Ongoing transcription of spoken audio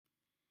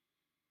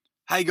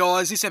Hey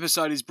guys, this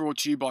episode is brought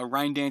to you by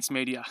Raindance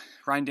Media.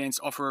 Raindance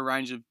offer a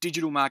range of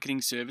digital marketing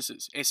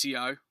services,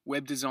 SEO,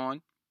 web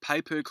design,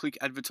 pay-per-click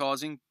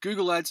advertising,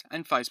 Google Ads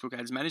and Facebook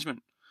Ads management.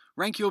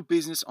 Rank your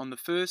business on the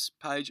first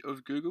page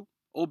of Google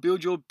or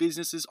build your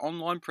business's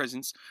online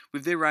presence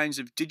with their range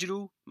of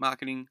digital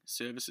marketing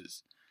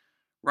services.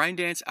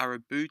 Raindance are a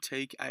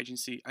boutique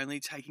agency only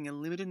taking a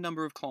limited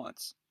number of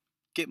clients.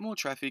 Get more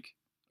traffic,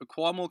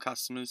 acquire more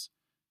customers,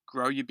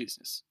 grow your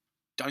business.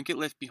 Don't get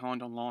left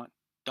behind online.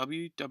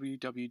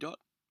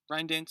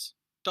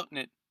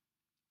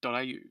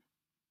 www.raindance.net.au.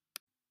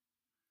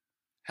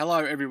 Hello,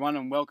 everyone,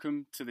 and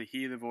welcome to the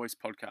Hear the Voice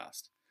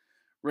podcast.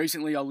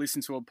 Recently, I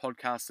listened to a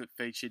podcast that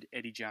featured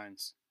Eddie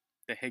Jones,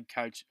 the head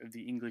coach of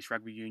the English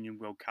Rugby Union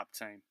World Cup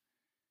team.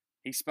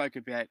 He spoke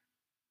about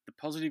the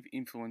positive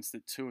influence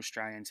that two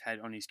Australians had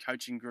on his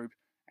coaching group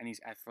and his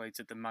athletes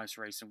at the most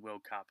recent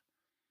World Cup.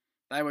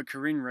 They were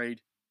Corinne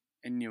Reid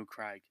and Neil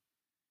Craig.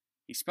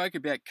 He spoke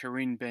about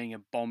Corinne being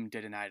a bomb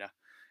detonator,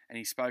 and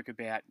he spoke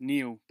about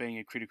Neil being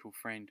a critical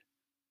friend.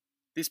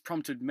 This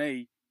prompted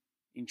me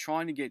in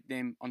trying to get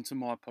them onto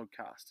my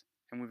podcast,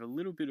 and with a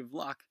little bit of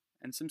luck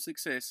and some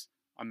success,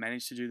 I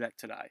managed to do that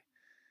today.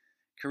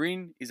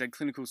 Corinne is a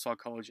clinical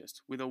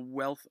psychologist with a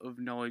wealth of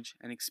knowledge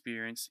and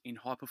experience in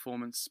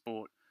high-performance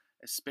sport,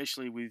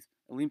 especially with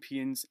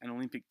Olympians and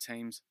Olympic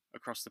teams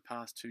across the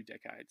past 2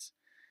 decades.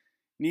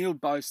 Neil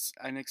boasts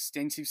an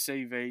extensive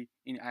CV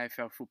in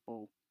AFL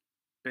football,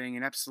 being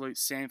an absolute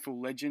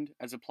SANFL legend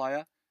as a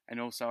player and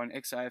also an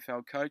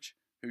ex-AFL coach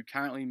who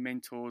currently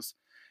mentors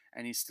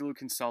and is still a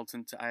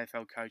consultant to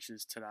AFL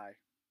coaches today.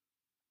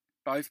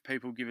 Both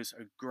people give us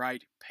a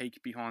great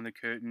peek behind the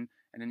curtain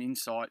and an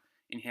insight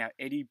in how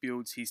Eddie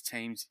builds his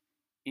teams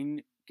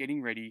in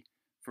getting ready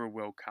for a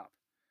World Cup.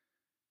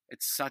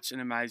 It's such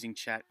an amazing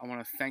chat. I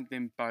want to thank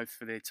them both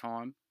for their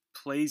time.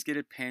 Please get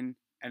a pen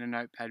and a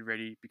notepad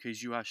ready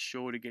because you are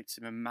sure to get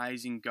some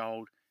amazing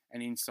gold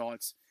and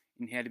insights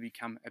in how to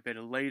become a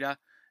better leader,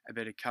 a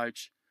better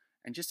coach,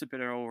 and just a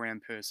better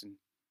all-around person.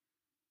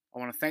 I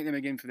want to thank them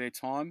again for their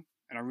time,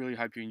 and I really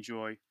hope you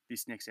enjoy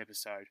this next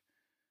episode.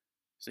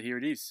 So here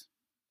it is,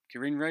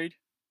 Corinne Reid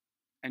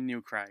and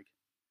Neil Craig.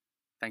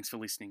 Thanks for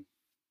listening.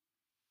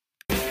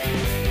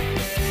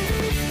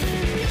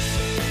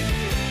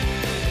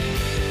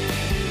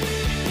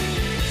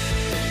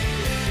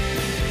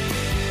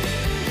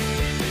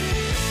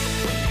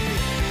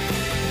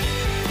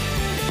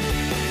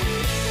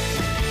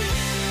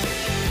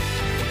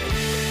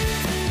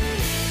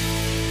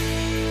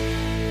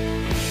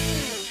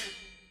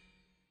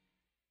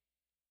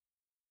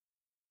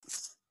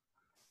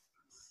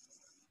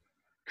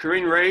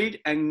 Corinne Reid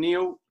and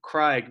Neil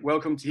Craig,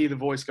 welcome to Hear the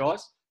Voice,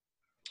 guys.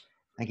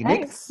 Thank you,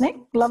 Nick. Thanks, Nick.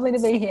 Lovely to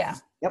be here.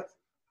 Yep.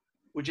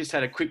 We just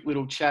had a quick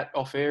little chat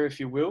off air, if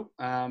you will.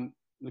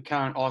 The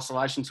current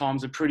isolation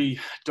times are pretty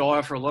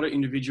dire for a lot of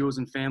individuals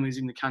and families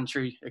in the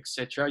country,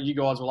 etc. You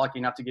guys were lucky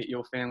enough to get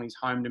your families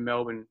home to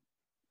Melbourne.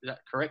 Is that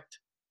correct?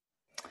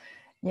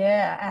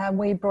 Yeah,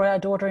 we brought our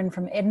daughter in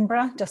from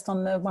Edinburgh just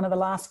on one of the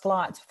last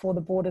flights before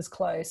the borders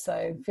closed,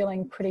 so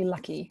feeling pretty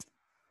lucky.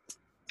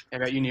 How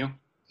about you, Neil?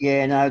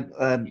 Yeah,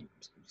 no,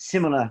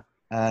 similar,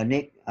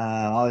 Nick.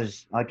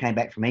 I came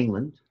back from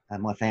England.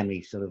 My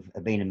family sort of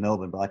have been in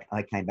Melbourne, but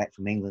I came back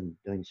from England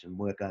doing some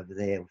work over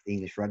there with the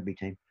English rugby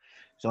team.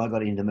 So I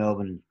got into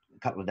Melbourne a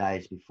couple of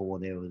days before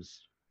there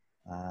was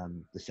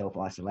the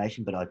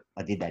self-isolation, but I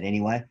did that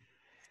anyway.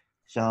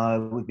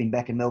 So we've been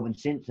back in Melbourne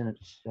since, and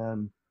it's,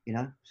 so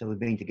we've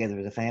been together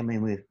as a family,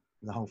 and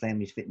the whole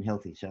family's fit and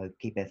healthy. So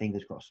keep our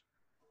fingers crossed.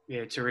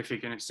 Yeah,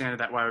 terrific. And it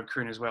sounded that way with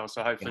Corinne as well.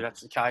 So hopefully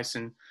that's the case,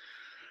 and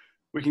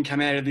we can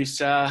come out of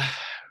this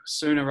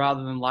sooner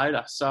rather than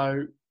later.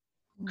 So,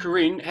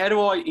 Corinne, how do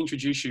I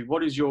introduce you?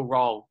 What is your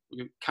role?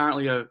 You're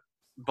currently a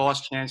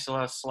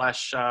Vice-Chancellor /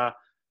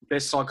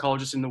 best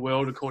psychologist in the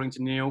world, according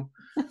to Neil.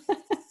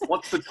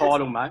 What's the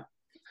title, mate?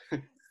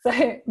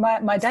 So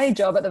my day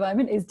job at the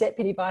moment is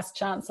Deputy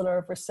Vice-Chancellor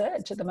of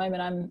Research. At the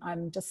moment,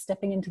 I'm just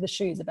stepping into the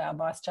shoes of our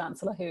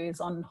Vice-Chancellor, who is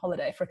on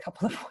holiday for a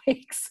couple of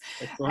weeks.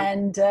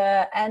 And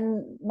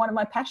one of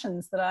my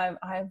passions that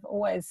I've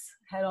always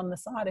had on the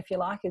side, if you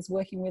like, is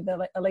working with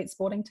elite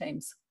sporting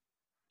teams.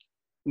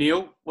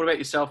 Neil, what about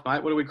yourself,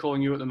 mate? What are we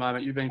calling you at the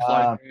moment? You've been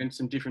floating around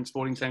some different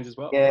sporting teams as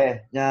well.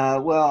 Yeah,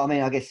 no, well, I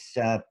mean, I guess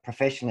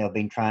professionally I've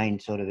been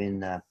trained sort of in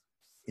the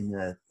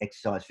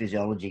exercise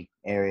physiology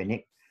area,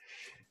 Nick.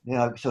 You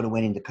know, I sort of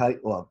went into played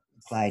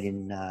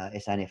in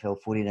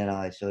SANFL footy, and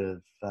I sort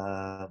of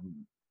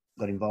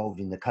got involved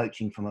in the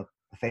coaching from a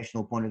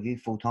professional point of view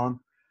full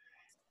time.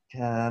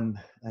 And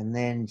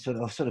then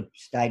I've sort of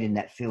stayed in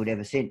that field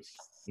ever since,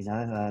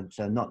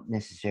 so not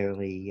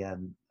necessarily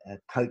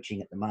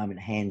coaching at the moment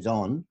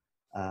hands-on,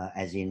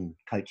 as in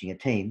coaching a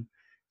team.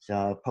 So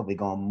I've probably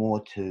gone more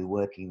to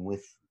working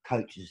with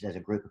coaches as a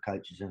group of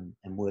coaches and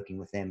working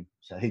with them.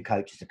 So who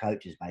coaches the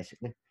coaches,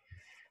 basically.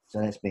 So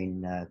that's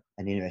been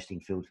an interesting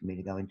field for me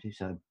to go into.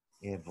 So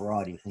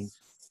variety of things.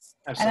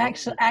 Absolutely.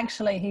 And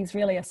actually, he's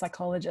really a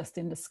psychologist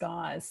in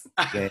disguise.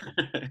 Yeah.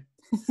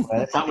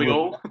 Well, Aren't we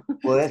all?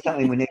 Well, that's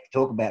something we need to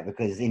talk about,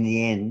 because in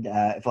the end,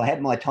 if I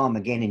had my time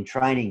again in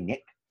training,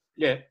 Nick,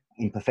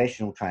 in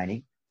professional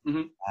training,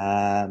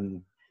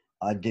 I'd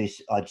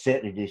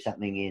certainly do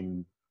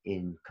something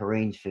in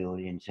Kareen's field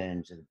in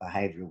terms of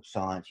behavioural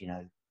science,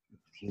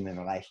 human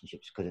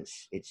relationships,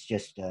 because it's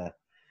just a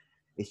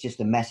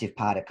massive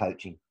part of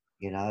coaching,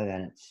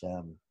 and it's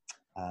in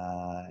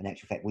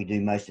actual fact, we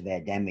do most of our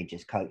damage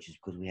as coaches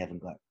because we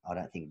haven't got, I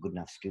don't think, a good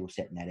enough skill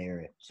set in that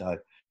area. So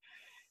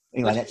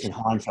anyway, that's in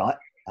hindsight.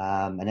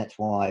 And that's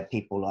why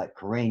people like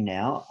Kareen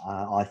now,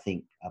 I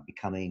think, are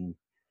becoming,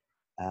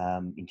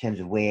 in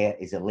terms of where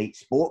is elite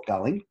sport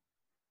going,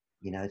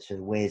 so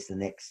where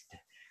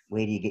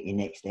do you get your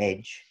next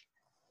edge?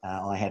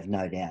 I have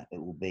no doubt it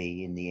will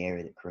be in the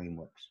area that Kareen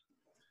works.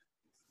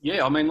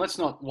 Yeah, I mean, let's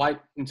not wait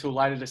until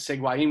later to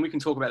segue in. We can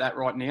talk about that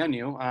right now,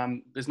 Neil.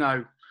 There's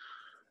no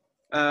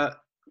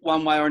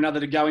one way or another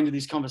to go into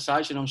this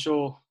conversation. I'm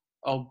sure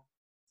I'll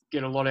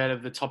get a lot out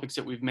of the topics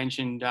that we've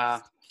mentioned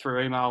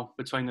through email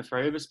between the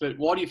three of us. But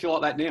why do you feel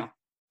like that now?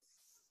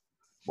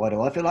 Why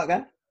do I feel like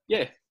that?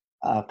 Yeah.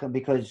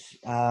 Because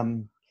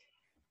every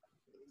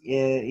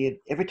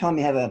time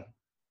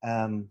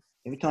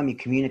you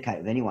communicate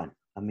with anyone,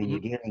 I mean, you're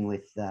dealing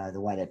with the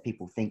way that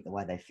people think, the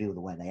way they feel,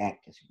 the way they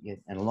act,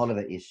 and a lot of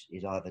it is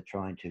either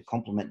trying to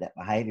complement that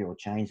behaviour or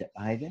change that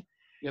behaviour.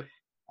 Yep.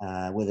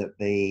 Whether it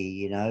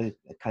be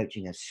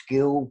coaching a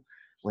skill,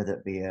 whether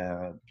it be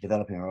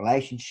developing a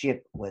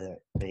relationship, whether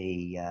it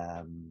be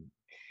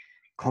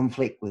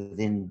conflict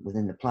within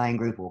the playing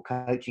group or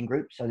coaching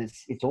group. So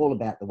it's all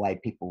about the way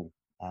people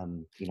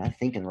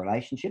think in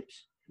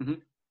relationships.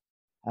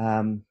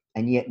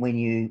 And yet when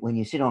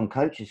you sit on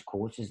coaches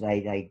courses,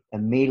 they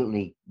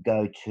immediately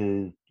go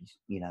to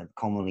the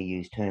commonly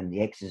used term, the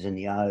X's and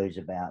the O's,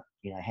 about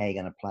how you're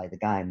going to play the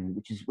game,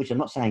 which I'm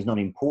not saying is not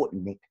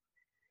important, Nick,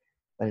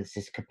 but it's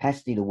this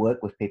capacity to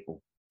work with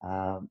people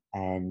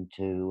and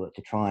to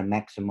try and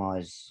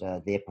maximise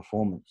their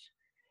performance.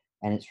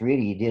 And it's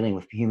really, you're dealing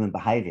with human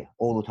behaviour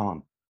all the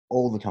time.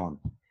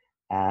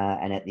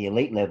 And at the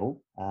elite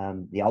level,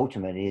 the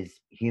ultimate is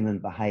human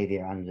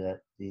behaviour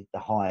under the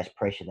highest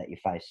pressure that you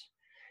face.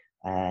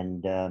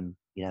 And,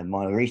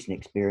 my recent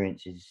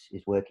experience is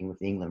working with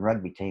the England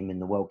rugby team in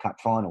the World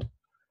Cup final.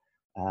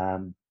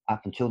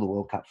 Up until the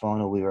World Cup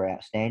final, we were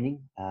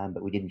outstanding,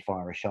 but we didn't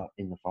fire a shot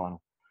in the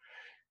final.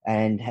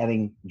 And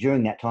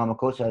during that time, of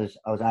course, I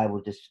was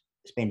able to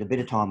spend a bit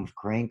of time with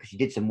Kareen, because she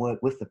did some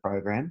work with the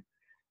program.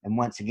 And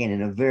once again,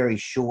 in a very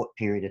short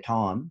period of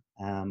time,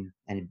 and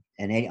I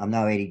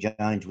know Eddie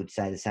Jones would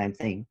say the same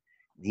thing,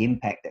 the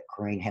impact that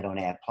Kareen had on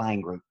our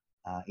playing group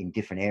in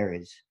different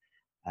areas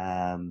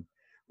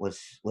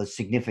was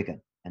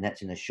significant, and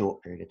that's in a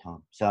short period of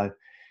time. So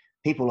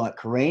people like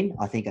Kareen,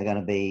 I think, are going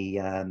to be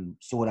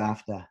sought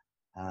after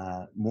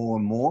more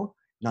and more,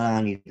 not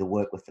only the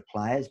work with the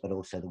players, but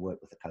also the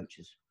work with the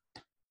coaches.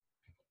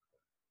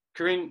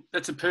 Kareen,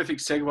 that's a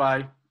perfect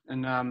segue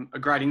and a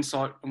great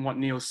insight on what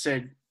Neil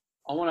said.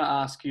 I want to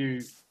ask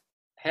you,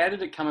 how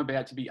did it come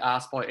about to be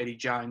asked by Eddie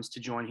Jones to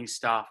join his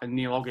staff? And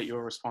Neil, I'll get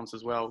your response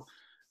as well.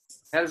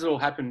 How does it all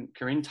happen,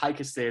 Kareen?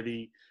 Take us there,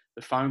 the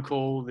phone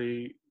call,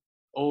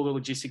 all the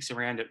logistics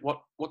around it.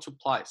 What took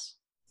place?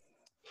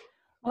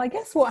 Well, I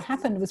guess what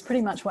happened was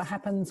pretty much what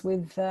happens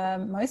with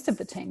most of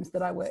the teams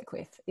that I work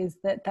with, is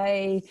that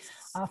they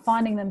are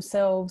finding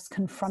themselves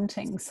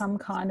confronting some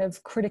kind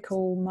of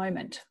critical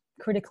moment,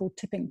 critical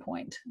tipping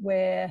point,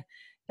 where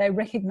they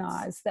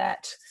recognise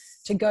that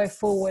to go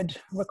forward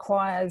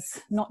requires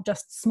not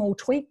just small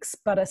tweaks,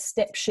 but a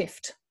step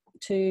shift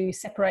to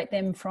separate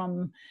them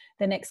from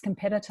the next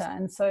competitor.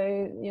 And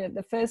so,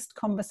 the first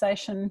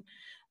conversation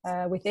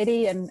with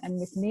Eddie and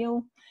with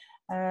Neil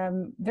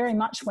very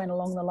much went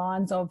along the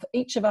lines of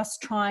each of us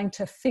trying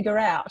to figure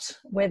out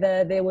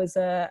whether there was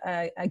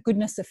a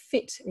goodness of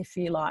fit, if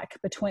you like,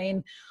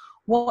 between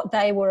what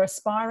they were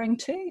aspiring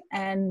to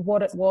and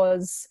what it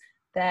was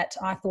that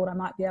I thought I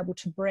might be able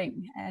to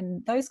bring.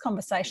 And those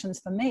conversations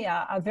for me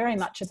are very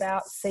much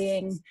about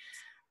seeing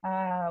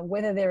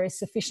whether there is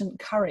sufficient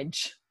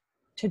courage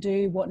to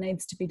do what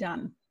needs to be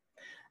done.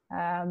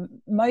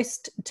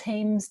 Most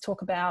teams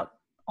talk about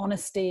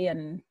honesty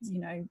and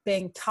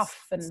being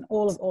tough and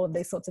all of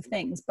these sorts of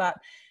things, but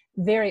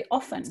very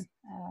often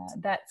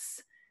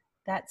that's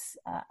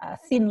a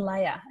thin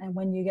layer, and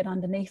when you get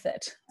underneath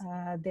it,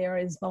 there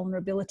is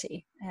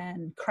vulnerability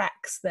and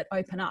cracks that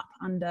open up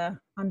under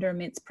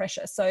immense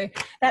pressure. So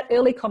that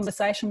early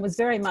conversation was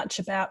very much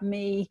about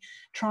me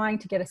trying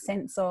to get a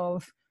sense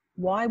of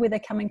why were they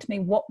coming to me,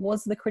 what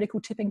was the critical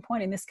tipping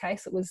point. In this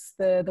case, it was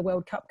the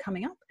World Cup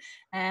coming up,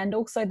 and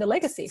also the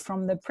legacy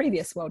from the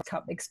previous World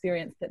Cup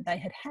experience that they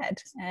had,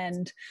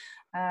 and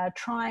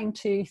trying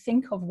to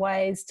think of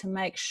ways to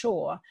make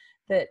sure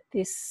that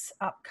this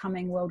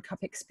upcoming World Cup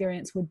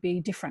experience would be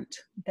different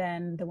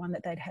than the one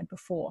that they'd had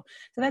before.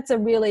 So it's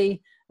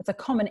a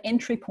common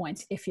entry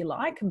point, if you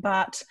like,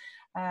 but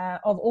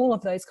of all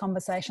of those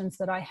conversations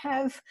that I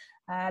have,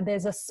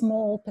 there's a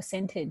small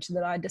percentage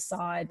that I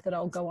decide that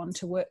I'll go on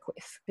to work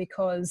with,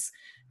 because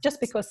just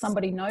because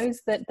somebody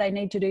knows that they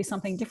need to do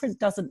something different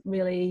doesn't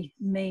really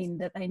mean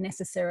that they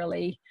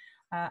necessarily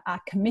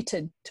are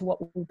committed to what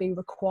will be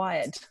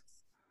required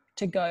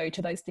to go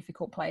to those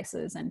difficult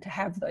places and to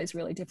have those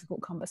really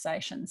difficult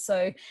conversations.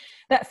 So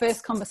that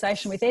first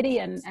conversation with Eddie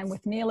and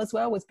with Neil as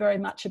well was very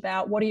much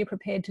about, what are you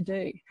prepared to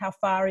do? How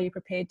far are you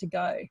prepared to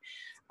go?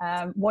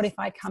 What if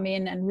I come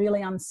in and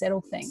really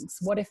unsettle things?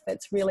 What if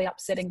it's really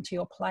upsetting to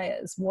your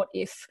players? What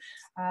if,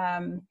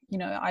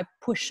 I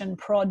push and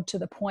prod to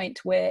the point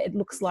where it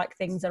looks like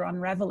things are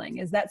unraveling?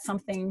 Is that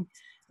something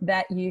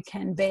that you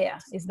can bear?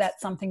 Is that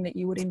something that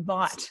you would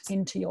invite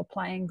into your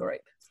playing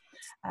group?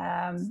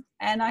 And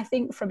I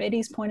think from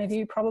Eddie's point of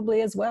view,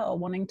 probably as well,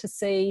 wanting to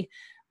see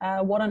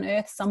what on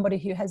earth somebody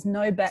who has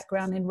no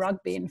background in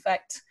rugby, in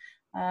fact,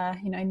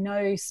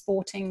 no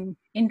sporting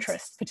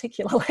interest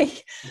particularly,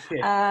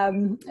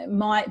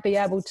 might be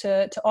able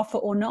to offer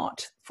or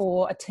not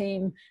for a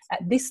team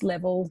at this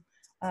level,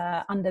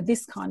 under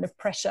this kind of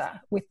pressure,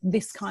 with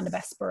this kind of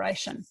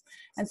aspiration.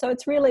 And so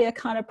it's really a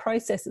kind of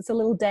process. It's a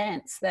little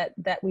dance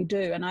that we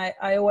do. And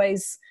I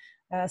always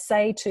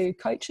say to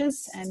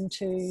coaches and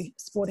to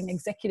sporting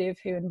executive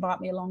who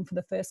invite me along for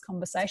the first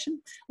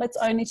conversation, let's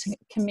only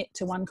commit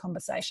to one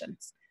conversation.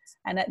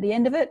 And at the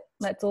end of it,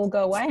 let's all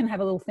go away and have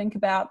a little think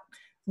about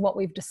what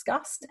we've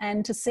discussed,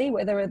 and to see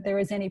whether there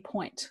is any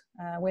point,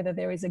 whether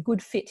there is a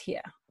good fit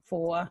here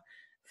for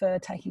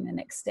taking the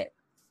next step.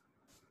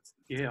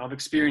 Yeah, I've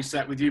experienced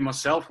that with you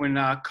myself when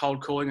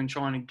cold calling and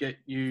trying to get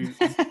you.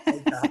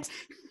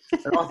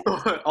 And I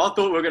thought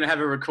we were going to have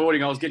a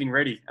recording. I was getting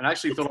ready, and I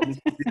actually thought I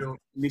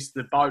missed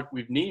the boat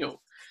with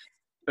Neil,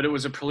 but it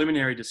was a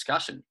preliminary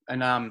discussion.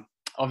 And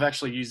I've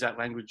actually used that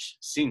language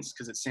since,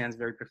 because it sounds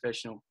very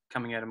professional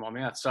coming out of my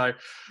mouth. So,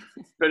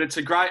 but it's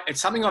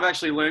something I've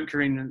actually learned,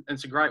 Corinne, and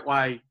it's a great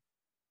way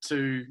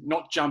to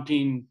not jump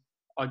in,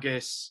 I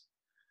guess,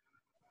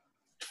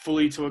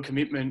 fully to a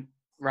commitment,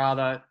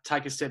 rather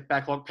take a step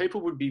back. Like,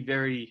 people would be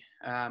very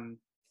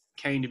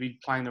keen to be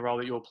playing the role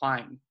that you're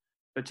playing,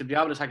 but to be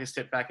able to take a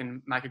step back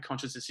and make a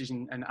conscious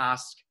decision and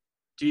ask,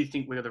 do you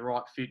think we're the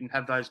right fit, and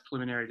have those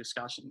preliminary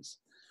discussions,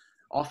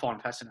 I find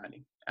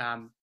fascinating.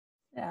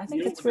 Yeah, I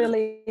think it's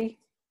really...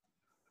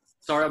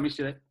 Sorry, I missed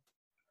you there.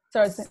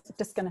 So I was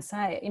just going to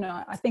say,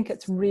 I think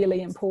it's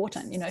really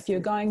important, if you're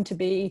going to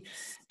be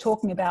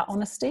talking about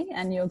honesty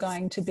and you're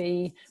going to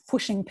be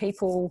pushing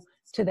people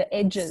to the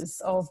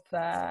edges of,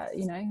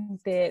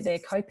 their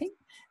coping,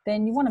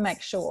 then you want to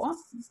make sure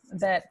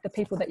that the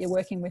people that you're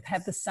working with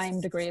have the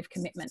same degree of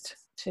commitment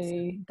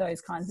to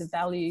those kinds of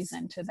values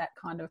and to that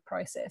kind of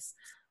process.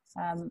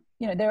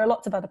 There are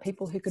lots of other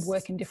people who could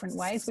work in different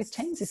ways with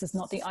teams. This is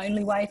not the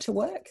only way to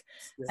work.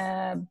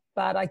 Yeah.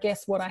 But I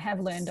guess what I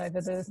have learned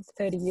over the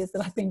 30 years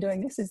that I've been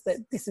doing this is that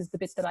this is the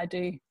bit that I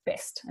do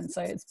best. And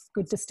so it's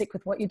good to stick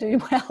with what you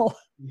do well.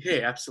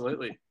 Yeah,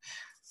 absolutely.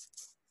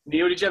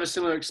 Neil, did you have a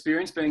similar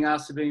experience being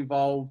asked to be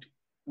involved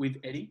with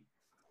Eddie?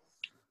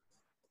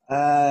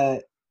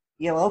 Well,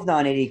 I've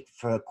known Eddie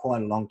for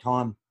quite a long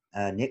time,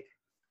 Nick.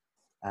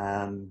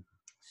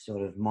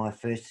 Sort of my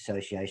first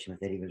association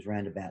with Eddie was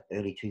around about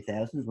early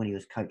 2000s when he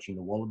was coaching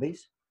the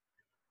Wallabies.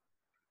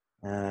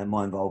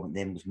 My involvement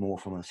then was more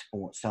from a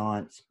sports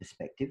science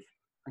perspective.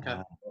 Okay.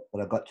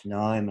 But I got to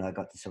know him, and I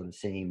got to sort of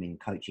see him in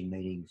coaching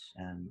meetings,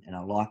 and I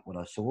liked what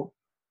I saw.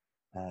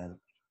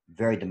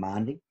 Very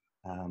demanding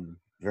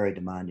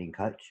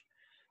coach.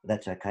 But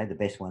that's okay. The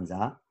best ones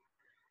are.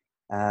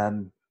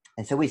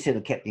 And so we sort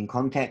of kept in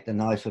contact,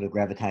 and I sort of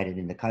gravitated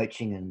into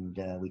coaching,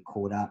 and we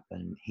caught up,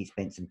 and he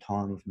spent some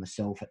time with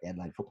myself at the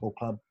Adelaide Football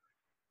Club.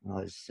 I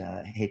was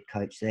head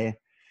coach there,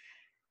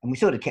 and we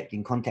sort of kept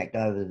in contact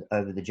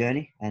over the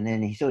journey. And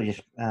then he sort of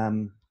just,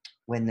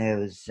 when there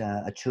was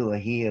a tour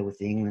here with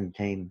the England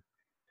team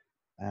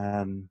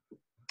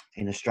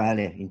in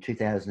Australia in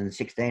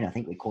 2016, I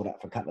think we caught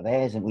up for a couple of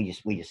hours, and we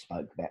just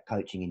spoke about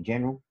coaching in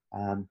general.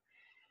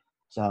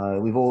 So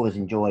we've always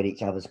enjoyed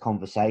each other's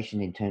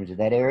conversation in terms of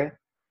that area.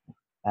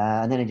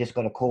 And then I just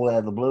got a call out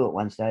of the blue at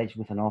one stage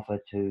with an offer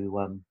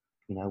to,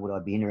 would I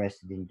be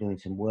interested in doing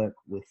some work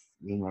with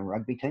the England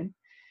rugby team?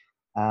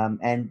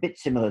 And a bit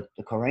similar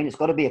to Corinne, it's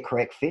got to be a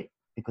correct fit,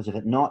 because if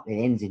it's not, it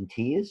ends in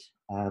tears,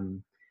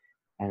 and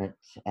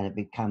it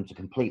becomes a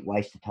complete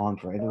waste of time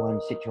for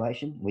everyone's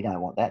situation. We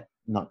don't want that,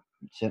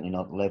 certainly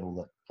not the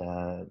level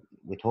that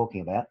we're talking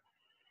about.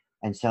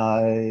 And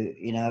so,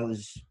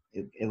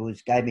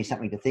 it gave me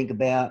something to think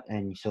about,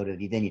 and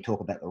then you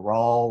talk about the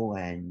role,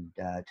 and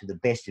to the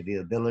best of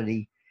your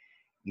ability,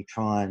 you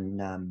try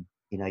and,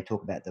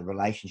 talk about the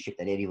relationship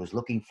that Eddie was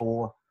looking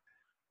for.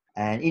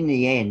 And in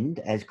the end,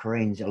 as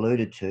Corinne's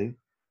alluded to,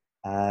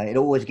 it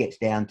always gets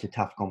down to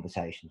tough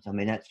conversations. I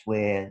mean, that's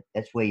where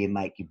you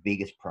make your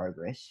biggest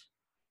progress.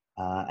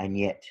 And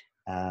yet,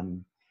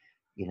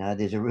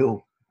 there's a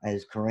real,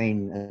 as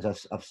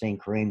I've seen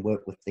Corinne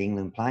work with the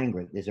England playing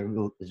group, there's a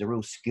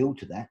real skill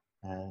to that.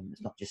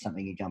 It's not just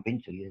something you jump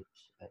into.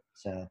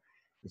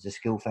 There's a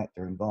skill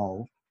factor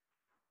involved.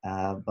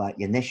 but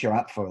unless you're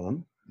up for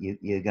them,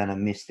 you're going to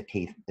miss the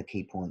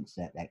key points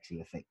that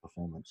actually affect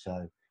performance.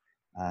 So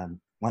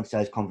once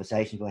those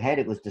conversations were had,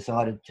 it was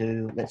decided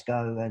to let's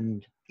go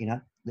and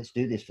let's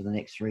do this for the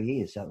next 3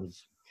 years. So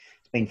it's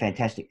been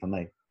fantastic for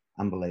me,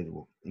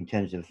 unbelievable in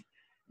terms of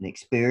an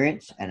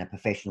experience and a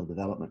professional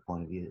development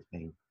point of view. It's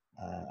been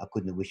I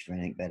couldn't have wished for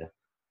anything better.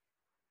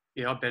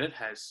 Yeah, I bet it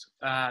has.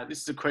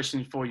 This is a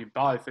question for you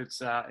both.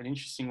 It's an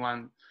interesting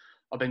one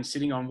I've been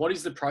sitting on. What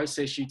is the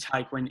process you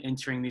take when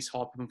entering this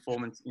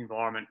high-performance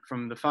environment?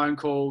 From the phone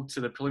call to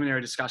the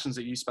preliminary discussions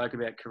that you spoke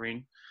about,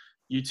 Corinne,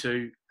 you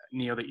two,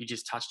 Neil, that you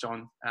just touched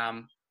on,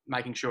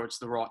 making sure it's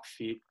the right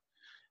fit,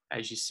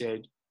 as you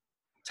said.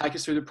 Take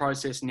us through the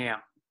process now,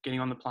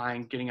 getting on the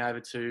plane, getting over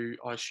to,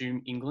 I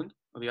assume, England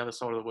or the other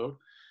side of the world.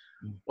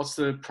 What's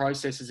the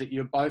processes that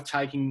you're both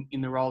taking in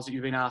the roles that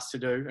you've been asked to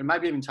do, and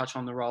maybe even touch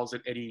on the roles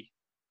that Eddie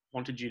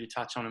wanted you to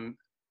touch on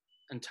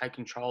and take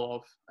control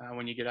of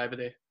when you get over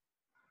there?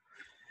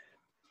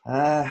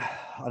 I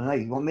don't know.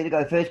 You want me to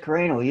go first,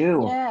 Corinne, or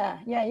you?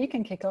 Yeah, you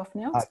can kick off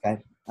now.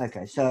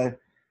 Okay. So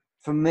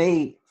for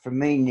me,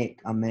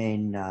 Nick, I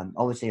mean,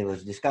 obviously there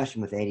was a discussion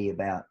with Eddie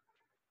about,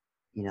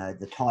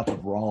 the type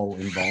of role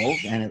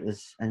involved, and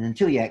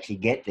until you actually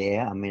get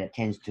there, I mean, it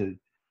tends to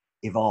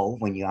evolve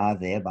when you are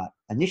there. But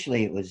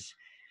initially, it was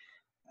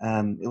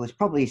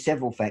probably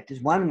several factors.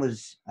 One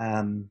was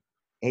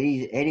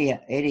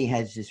Eddie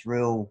has this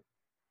real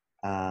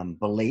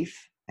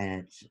belief,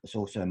 and it's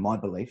also my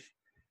belief,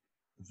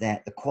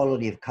 that the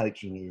quality of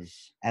coaching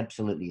is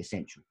absolutely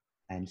essential.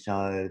 And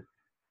so,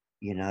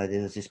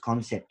 there's this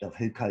concept of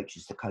who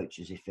coaches the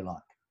coaches, if you like.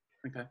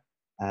 Okay.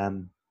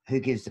 Who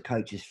gives the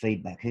coaches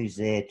feedback? Who's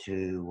there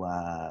to,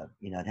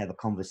 have a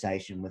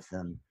conversation with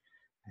them?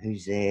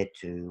 Who's there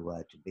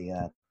to be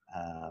a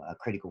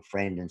critical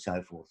friend and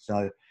so forth?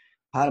 So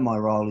part of my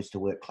role is to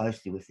work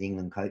closely with the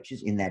England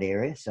coaches in that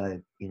area.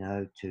 So,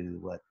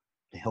 to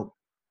help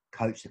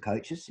coach the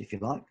coaches, if you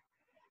like.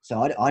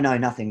 So I know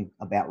nothing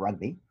about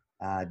rugby.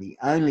 The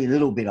only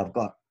little bit I've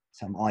got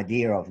some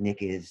idea of,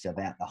 Nick, is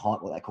about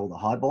what they call the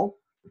high ball,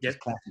 which is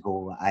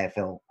classical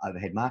AFL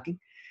overhead marking.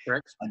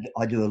 Correct.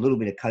 I do a little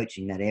bit of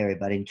coaching in that area,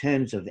 but in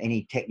terms of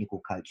any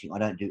technical coaching, I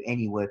don't do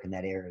any work in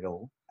that area at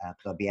all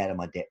because I'd be out of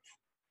my depth.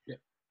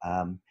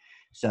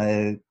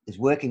 So it's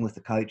working with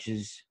the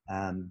coaches.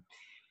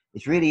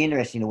 It's really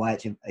interesting the way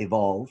it's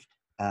evolved.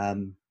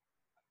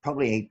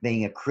 Probably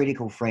being a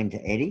critical friend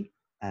to Eddie.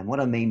 And what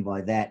I mean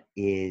by that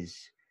is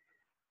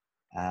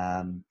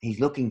he's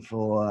looking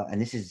for,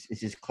 and this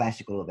is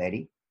classical of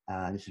Eddie.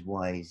 This is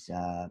why he's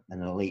an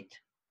elite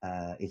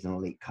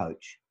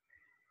coach.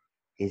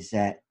 Is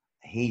that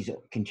he's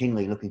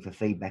continually looking for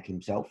feedback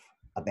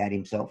about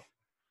himself.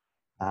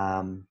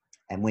 And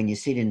when you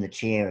sit in the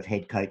chair of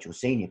head coach or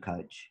senior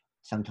coach,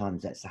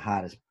 sometimes that's the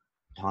hardest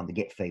time to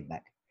get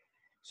feedback.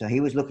 So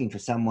he was looking for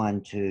someone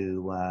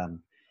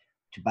to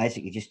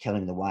basically just tell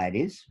him the way it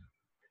is.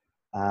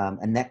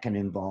 And that can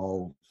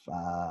involve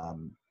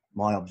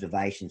my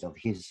observations of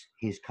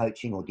his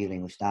coaching or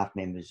dealing with staff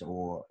members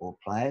or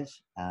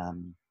players,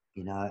 and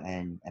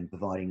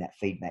providing that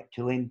feedback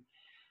to him.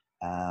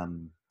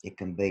 It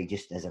can be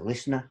just as a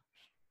listener,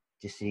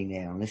 just sitting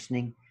there and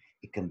listening.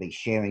 It can be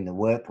sharing the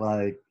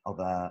workload of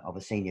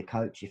a senior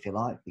coach, if you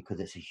like, because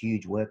it's a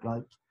huge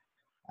workload.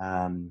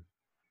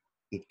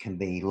 It can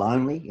be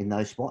lonely in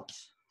those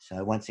spots.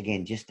 So once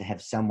again, just to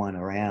have someone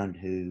around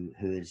who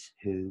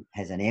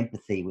has an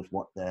empathy with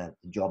what the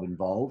job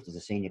involves as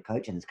a senior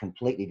coach, and it's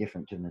completely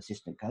different to an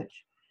assistant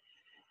coach.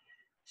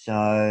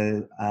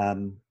 So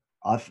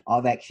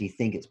I've actually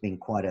think it's been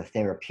quite a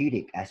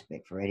therapeutic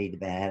aspect for Eddie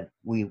to have.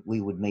 We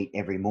would meet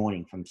every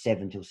morning from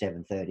 7 till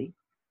 7:30,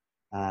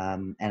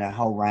 and a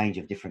whole range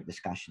of different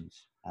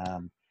discussions.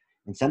 And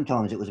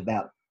sometimes it was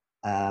about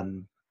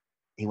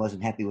he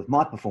wasn't happy with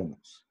my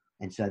performance,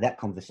 and so that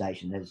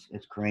conversation, as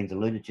Corinne's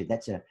alluded to,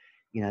 that's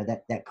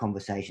that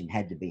conversation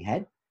had to be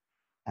had,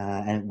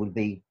 and it would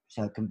be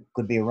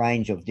could be a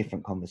range of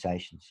different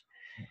conversations.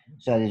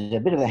 So there's a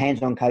bit of a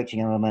hands-on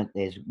coaching element.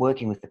 There's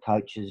working with the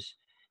coaches.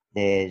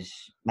 There's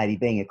maybe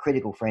being a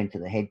critical friend to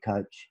the head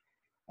coach.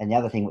 And the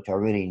other thing which I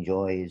really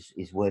enjoy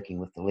is working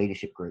with the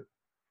leadership group,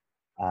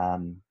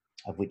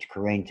 of which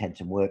Corinne's had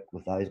some work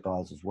with those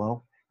guys as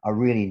well. I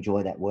really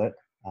enjoy that work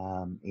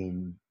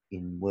in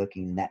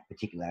working in that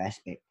particular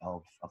aspect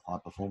of high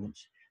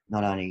performance,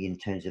 not only in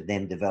terms of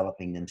them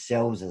developing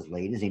themselves as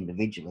leaders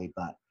individually,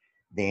 but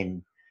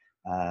then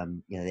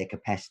their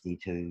capacity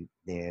to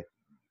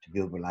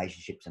build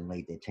relationships and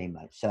lead their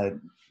teammates. So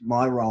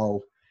my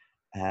role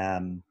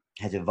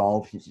has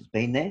evolved since it's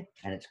been there,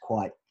 and it's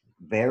quite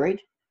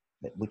varied,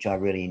 but which I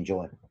really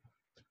enjoy.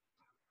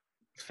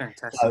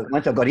 Fantastic. So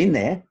once I got in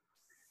there,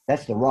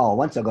 that's the role.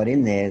 Once I got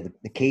in there,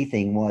 the key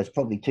thing was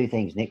probably two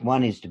things, Nick.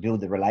 One is to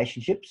build the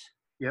relationships.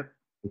 Yep.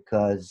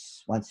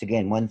 Because once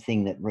again, one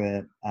thing that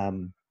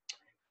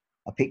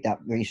I picked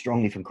up very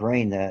strongly from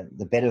Corinne,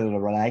 the better the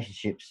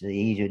relationships, the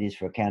easier it is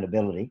for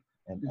accountability,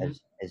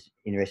 as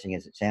interesting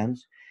as it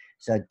sounds.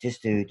 So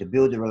just to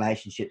build the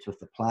relationships with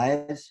the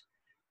players,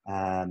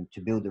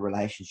 to build the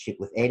relationship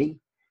with Eddie,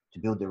 to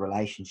build the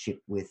relationship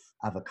with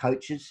other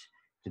coaches,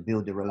 to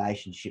build the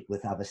relationship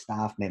with other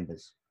staff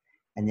members.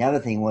 And the other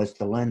thing was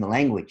to learn the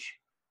language.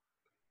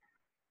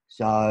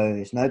 So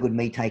it's no good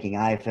me taking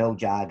AFL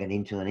jargon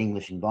into an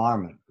English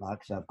environment.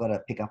 So I've got to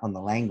pick up on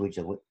the language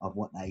of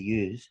what they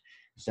use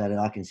so that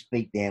I can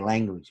speak their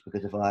language.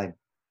 Because if I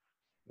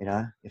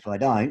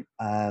don't,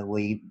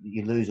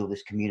 you lose all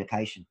this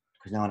communication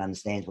because no one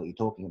understands what you're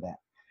talking about.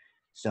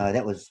 So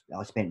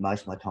I spent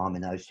most of my time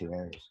in those two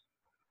areas.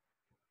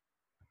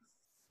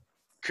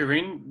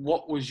 Corinne,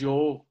 what was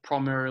your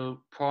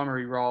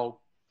primary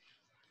role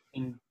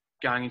in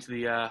going into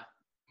the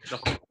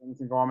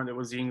environment that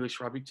was the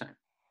English rugby team?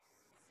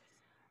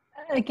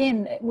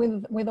 Again,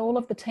 with all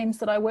of the teams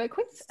that I work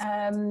with,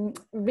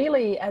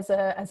 really as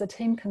a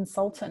team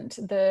consultant,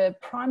 the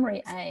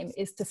primary aim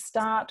is to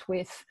start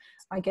with,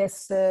 I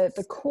guess,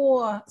 the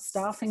core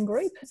staffing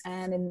group,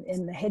 and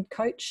in the head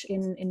coach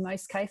in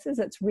most cases.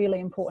 It's really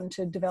important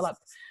to develop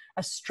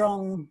a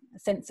strong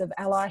sense of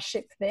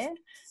allyship there,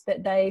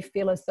 that they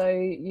feel as though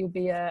you'll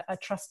be a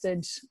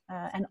trusted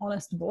and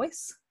honest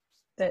voice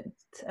that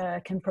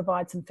can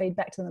provide some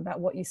feedback to them about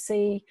what you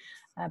see,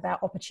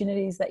 about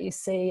opportunities that you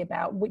see,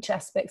 about which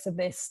aspects of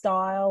their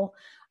style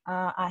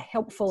are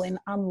helpful in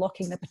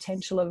unlocking the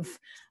potential of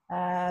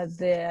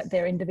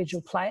their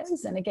individual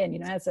players. And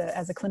again, as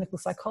a clinical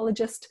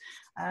psychologist,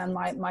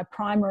 my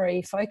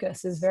primary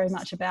focus is very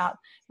much about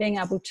being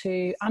able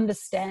to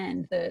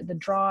understand the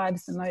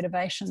drives, the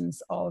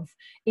motivations of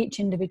each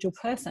individual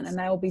person, and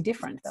they'll be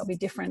different. They'll be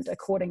different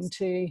according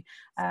to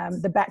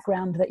the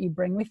background that you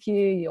bring with you,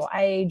 your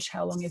age,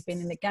 how long you've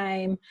been in the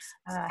game,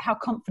 how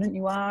confident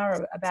you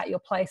are about your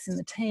place in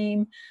the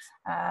team.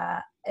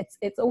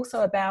 It's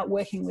also about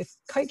working with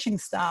coaching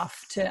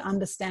staff to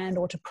understand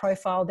or to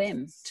profile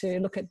them, to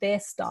look at their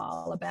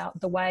style, about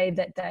the way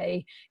that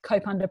they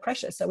cope under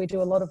pressure. So we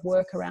do a lot of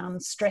work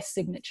around stress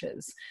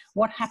signatures.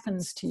 What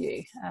happens to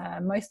you?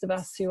 Most of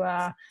us who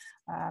are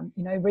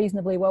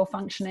reasonably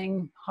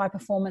well-functioning,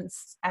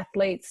 high-performance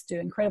athletes do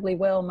incredibly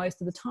well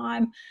most of the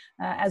time.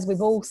 As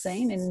we've all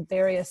seen in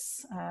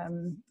various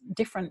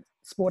different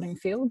sporting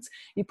fields,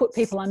 you put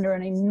people under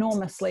an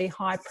enormously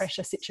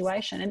high-pressure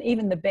situation, and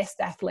even the best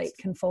athlete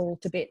can fall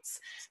to bits.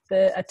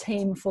 A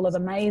team full of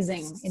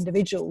amazing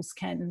individuals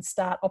can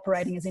start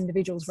operating as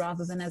individuals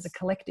rather than as a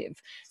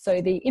collective. So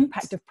the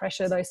impact of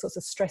pressure, those sorts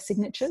of stress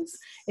signatures,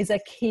 is a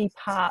key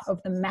part of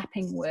the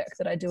mapping work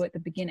that I do at the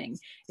beginning,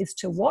 is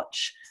to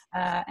watch.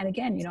 And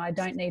again, I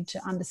don't need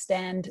to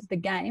understand the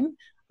game.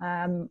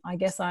 I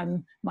guess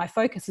my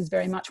focus is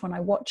very much, when I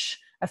watch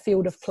a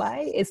field of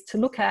play, is to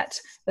look at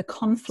the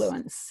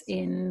confluence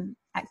in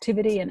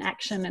activity and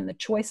action and the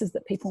choices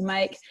that people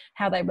make,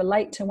 how they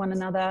relate to one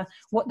another,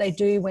 what they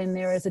do when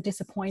there is a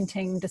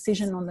disappointing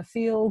decision on the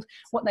field,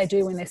 what they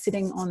do when they're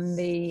sitting on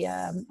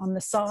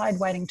the side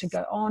waiting to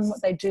go on,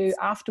 what they do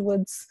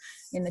afterwards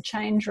in the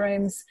change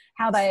rooms,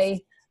 how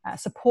they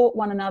support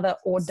one another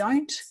or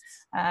don't,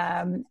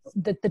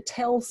 the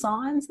tell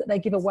signs that they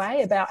give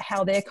away about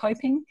how they're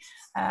coping.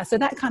 So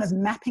that kind of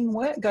mapping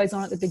work goes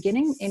on at the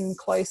beginning in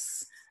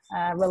close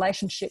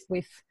relationship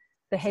with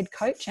the head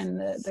coach and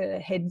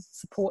the head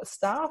support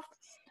staff.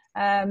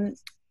 And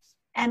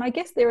I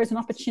guess there is an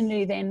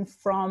opportunity then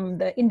from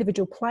the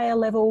individual player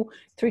level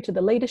through to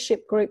the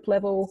leadership group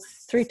level,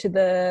 through to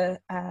the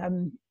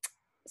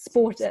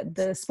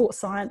sports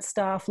science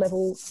staff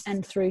level,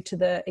 and through to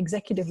the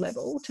executive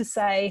level, to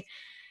say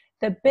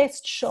the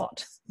best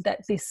shot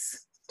that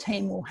this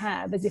team will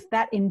have is if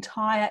that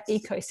entire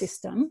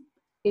ecosystem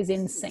is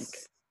in sync.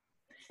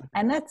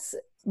 And that's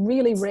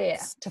really rare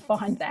to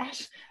find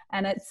that.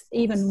 And it's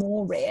even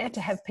more rare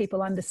to have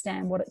people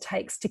understand what it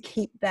takes to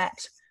keep that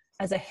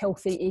as a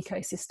healthy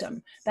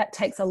ecosystem. That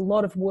takes a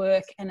lot of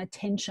work and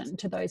attention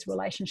to those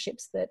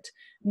relationships that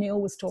Neil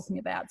was talking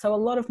about. So a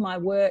lot of my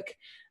work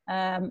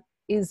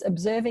is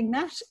observing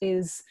that,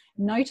 is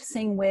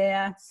noticing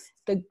where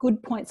the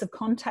good points of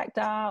contact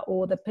are,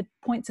 or the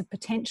points of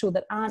potential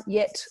that aren't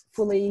yet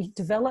fully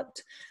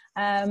developed.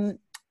 And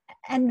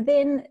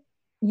then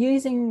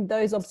using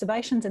those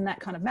observations and that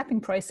kind of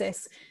mapping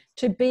process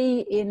to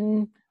be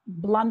in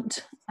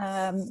blunt,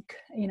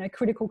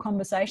 critical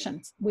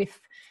conversation with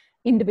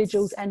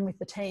individuals and with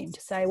the team,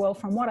 to say, well,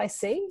 from what I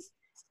see,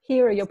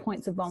 here are your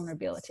points of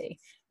vulnerability.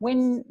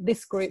 When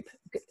this group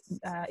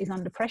is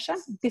under pressure,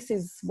 this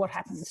is what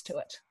happens to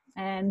it.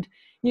 And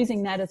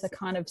using that as a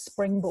kind of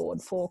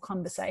springboard for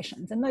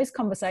conversations. And those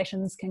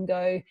conversations can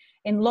go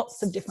in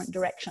lots of different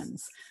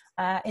directions.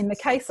 In the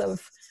case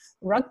of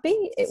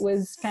rugby, it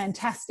was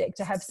fantastic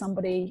to have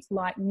somebody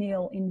like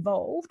Neil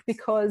involved,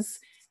 because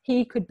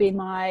he could be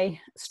my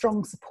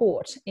strong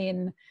support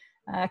in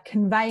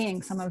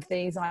conveying some of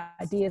these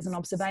ideas and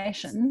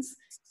observations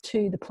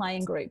to the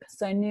playing group.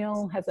 So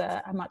Neil has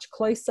a much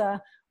closer,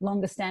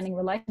 longer standing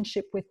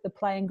relationship with the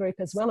playing group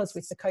as well as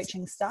with the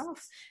coaching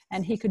staff.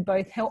 And he could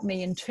both help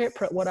me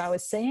interpret what I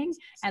was seeing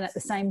and at the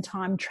same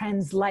time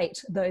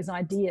translate those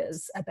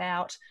ideas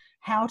about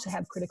how to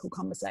have critical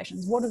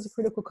conversations. What does a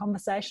critical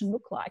conversation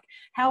look like?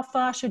 How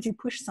far should you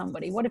push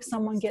somebody? What if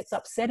someone gets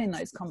upset in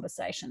those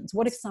conversations?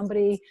 What if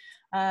somebody,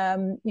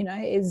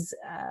 is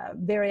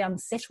very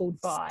unsettled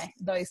by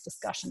those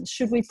discussions?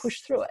 Should we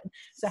push through it?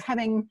 So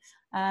having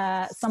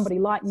somebody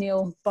like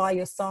Neil by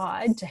your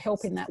side to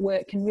help in that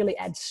work can really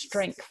add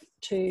strength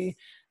to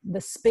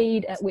the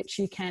speed at which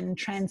you can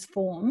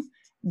transform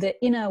the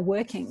inner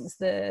workings,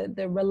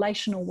 the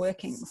relational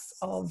workings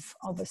of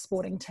a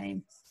sporting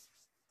team.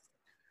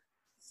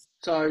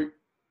 So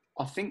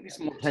I think this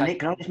might Nick,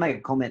 can I just make a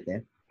comment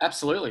there?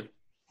 Absolutely.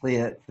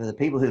 For the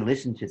people who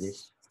listen to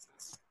this,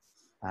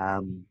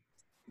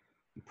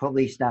 you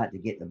probably start to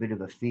get a bit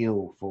of a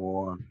feel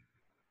for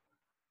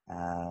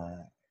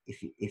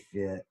if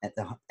you're at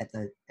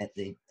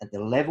the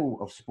level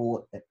of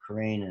sport that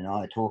Corinne and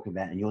I are talking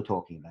about and you're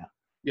talking about.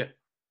 Yeah.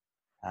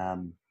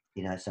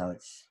 So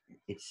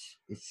it's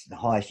the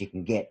highest you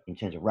can get in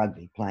terms of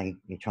rugby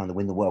playing. You're trying to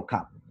win the World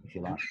Cup, if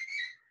you like.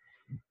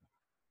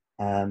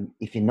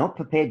 If you're not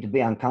prepared to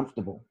be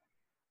uncomfortable,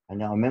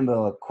 and I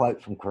remember a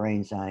quote from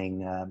Corinne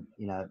saying,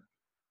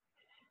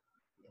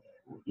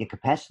 your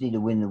capacity to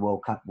win the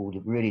World Cup will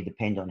really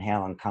depend on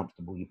how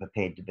uncomfortable you're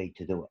prepared to be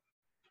to do it.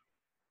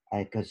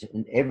 Because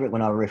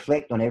when I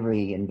reflect on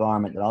every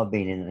environment that I've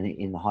been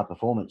in the high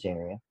performance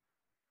area,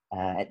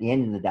 at the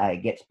end of the day,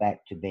 it gets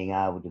back to being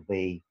able to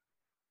be,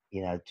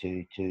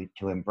 to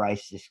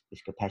embrace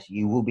this capacity.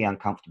 You will be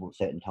uncomfortable at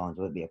certain times,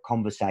 whether it be a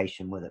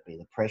conversation, whether it be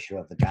the pressure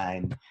of the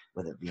game,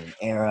 whether it be an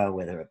error,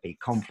 whether it be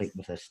conflict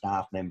with a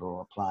staff member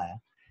or a player.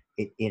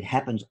 It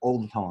happens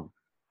all the time.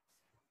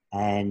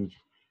 And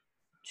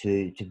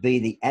to be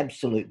the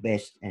absolute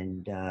best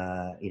and,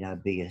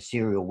 be a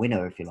serial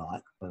winner, if you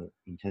like,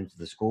 in terms of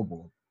the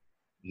scoreboard,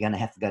 you're going to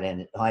have to go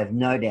down. I have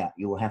no doubt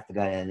you will have to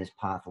go down this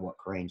path of what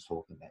Corinne's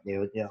talking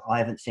about. I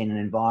haven't seen an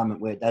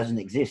environment where it doesn't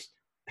exist.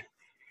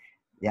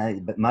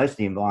 But most of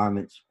the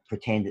environments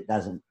pretend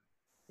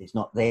it's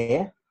not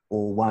there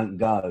or won't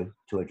go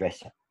to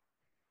address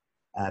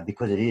it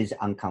because it is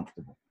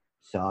uncomfortable.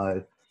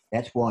 So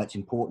that's why it's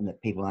important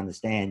that people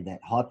understand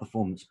that high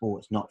performance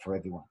sport's not for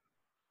everyone.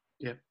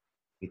 Yeah.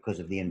 Because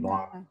of the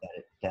environment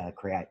that it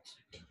creates.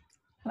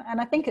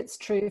 And I think it's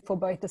true for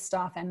both the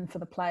staff and for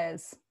the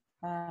players.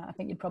 I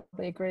think you'd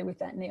probably agree with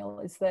that, Neil,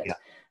 is that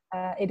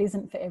it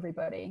isn't for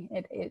everybody.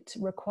 It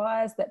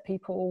requires that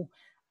people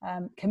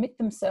commit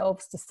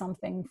themselves to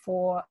something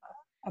for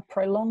a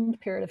prolonged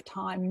period of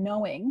time,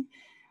 knowing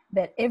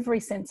that every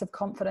sense of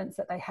confidence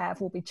that they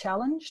have will be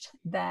challenged,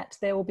 that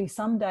there will be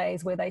some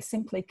days where they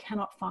simply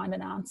cannot find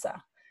an answer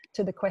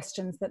to the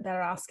questions that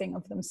they're asking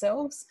of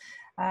themselves.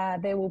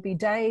 There will be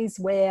days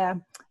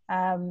where,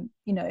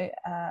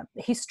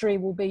 history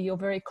will be your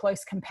very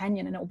close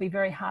companion, and it will be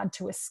very hard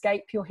to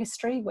escape your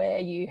history, where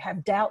you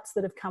have doubts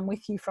that have come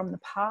with you from the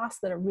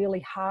past that are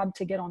really hard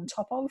to get on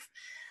top of.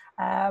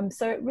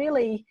 So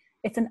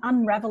it's an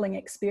unraveling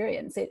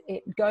experience.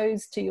 It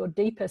goes to your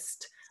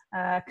deepest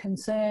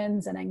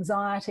concerns and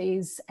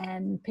anxieties,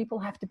 and people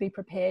have to be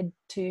prepared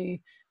to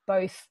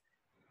both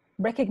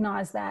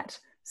recognize that,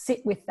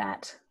 sit with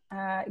that,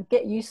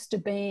 get used to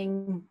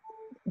being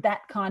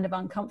that kind of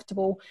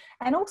uncomfortable,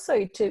 and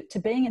also to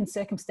being in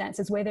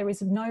circumstances where there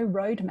is no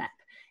roadmap.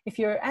 If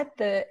you're at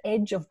the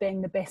edge of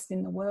being the best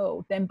in the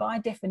world, then by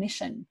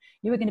definition,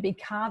 you are going to be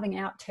carving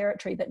out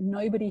territory that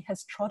nobody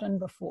has trodden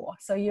before.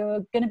 So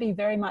you're going to be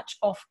very much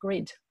off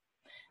grid,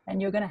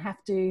 and you're going to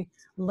have to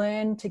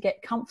learn to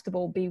get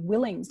comfortable, be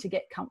willing to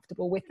get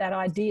comfortable with that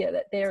idea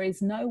that there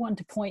is no one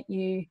to point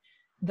you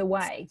the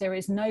way. There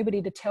is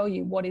nobody to tell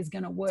you what is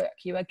going to work.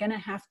 You are going to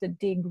have to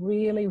dig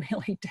really,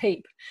 really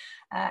deep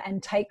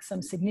and take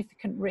some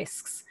significant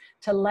risks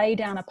to lay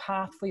down a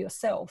path for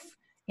yourself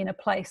in a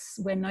place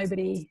where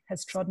nobody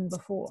has trodden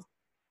before.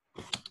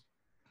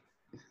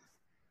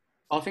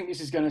 I think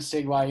this is going to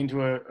segue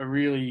into a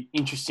really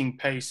interesting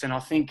piece, and I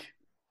think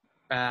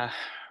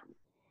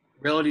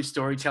relative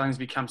storytelling has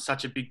become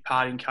such a big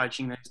part in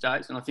coaching these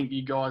days, and I think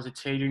you guys are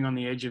teetering on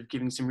the edge of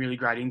giving some really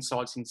great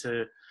insights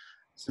into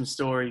some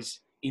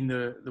stories in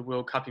the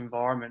World Cup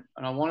environment.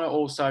 And I want to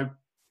also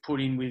put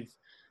in with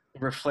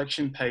the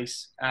reflection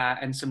piece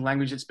and some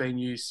language that's been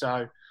used.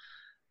 So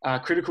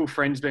critical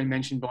friends being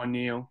mentioned by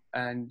Neil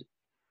and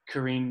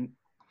Corinne.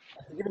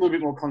 To give a little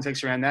bit more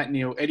context around that,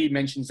 Neil, Eddie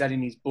mentions that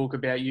in his book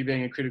about you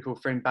being a critical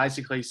friend,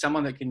 basically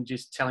someone that can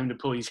just tell him to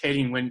pull his head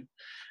in when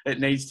it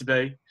needs to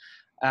be.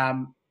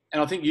 And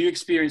I think you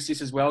experienced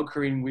this as well,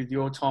 Corinne, with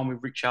your time with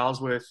Rick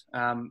Charlesworth,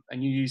 and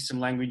you used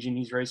some language in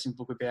his recent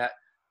book about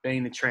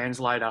being the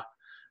translator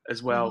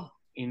as well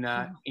in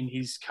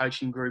his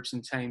coaching groups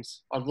and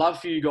teams. I'd love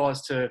for you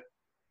guys to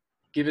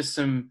give us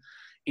some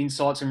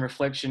insights and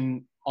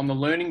reflection on the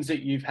learnings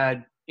that you've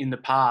had in the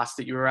past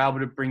that you were able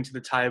to bring to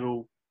the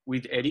table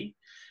with Eddie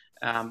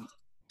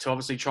to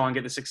obviously try and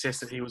get the success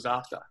that he was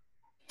after.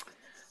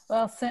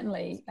 Well,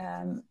 certainly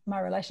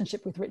my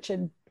relationship with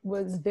Richard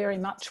was very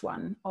much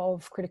one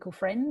of critical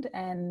friend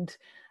and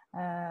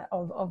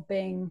of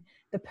being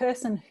the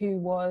person who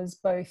was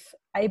both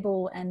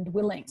able and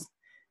willing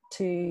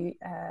to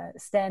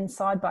stand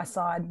side by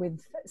side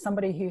with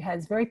somebody who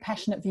has very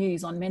passionate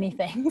views on many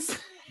things.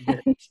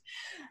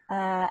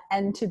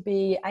 And to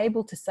be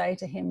able to say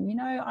to him, you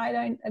know, I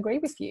don't agree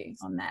with you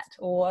on that,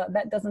 or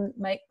that doesn't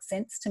make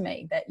sense to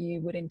me that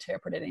you would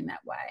interpret it in that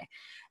way.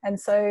 And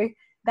so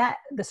that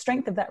the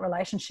strength of that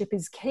relationship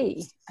is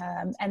key.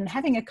 And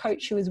having a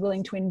coach who is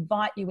willing to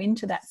invite you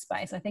into that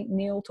space. I think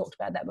Neil talked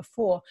about that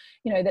before,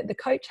 you know, that the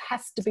coach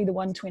has to be the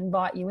one to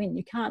invite you in.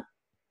 You can't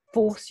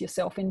force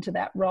yourself into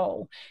that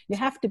role. You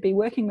have to be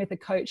working with a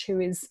coach who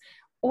is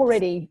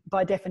already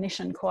by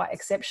definition quite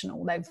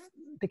exceptional. They've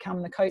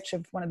become the coach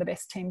of one of the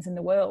best teams in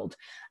the world.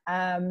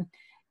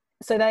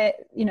 So they,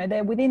 you know,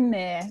 they're within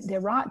their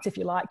rights, if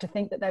you like, to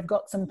think that they've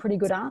got some pretty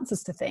good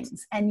answers to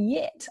things. And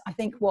yet, I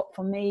think what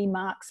for me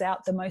marks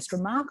out the most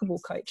remarkable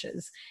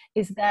coaches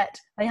is that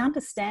they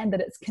understand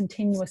that it's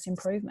continuous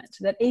improvement,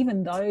 that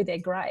even though they're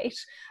great,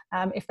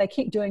 if they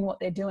keep doing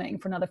what they're doing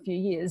for another few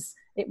years,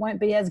 it won't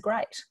be as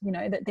great. You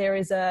know, that there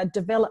is a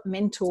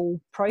developmental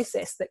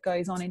process that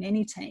goes on in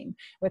any team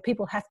where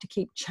people have to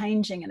keep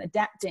changing and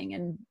adapting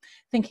and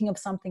thinking of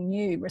something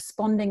new,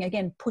 responding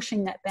again,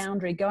 pushing that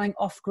boundary, going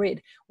off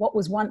grid. What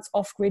was once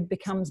off grid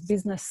becomes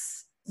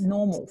business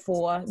normal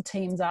for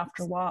teams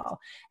after a while.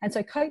 And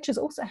so coaches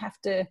also have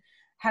to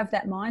have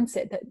that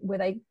mindset that where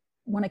they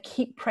want to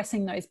keep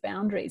pressing those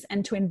boundaries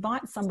and to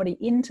invite somebody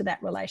into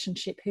that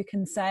relationship who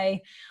can say,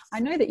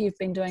 I know that you've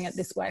been doing it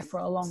this way for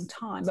a long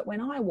time, but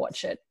when I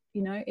watch it,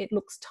 you know, it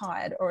looks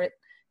tired, or it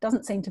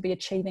doesn't seem to be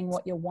achieving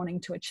what you're wanting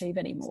to achieve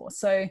anymore.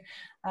 So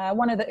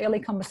one of the early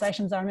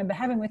conversations I remember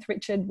having with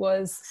Richard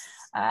was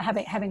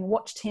having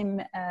watched him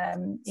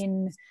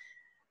in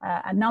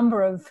a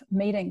number of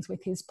meetings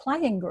with his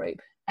playing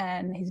group.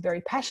 And he's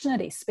very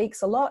passionate. He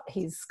speaks a lot.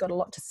 He's got a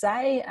lot to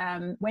say.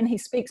 When he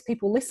speaks,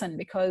 people listen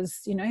because,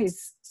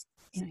 he's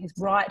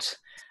right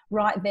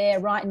there,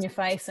 right in your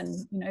face,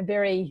 and,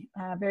 very,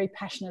 very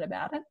passionate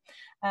about it.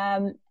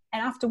 And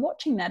after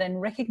watching that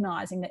and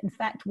recognizing that, in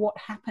fact, what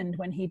happened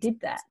when he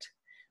did that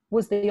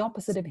was the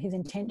opposite of his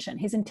intention.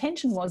 His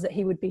intention was that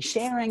he would be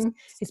sharing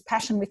his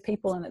passion with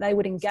people and that they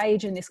would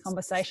engage in this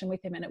conversation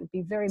with him, and it would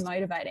be very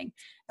motivating.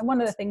 And one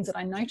of the things that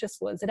I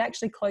noticed was it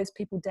actually closed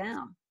people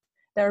down.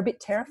 They were a bit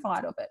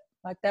terrified of it.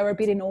 Like they were a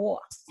bit in awe,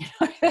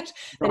 that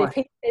if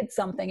he said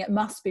something, it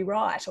must be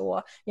right.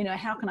 Or,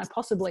 how can I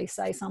possibly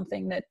say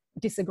something that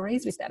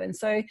disagrees with that? And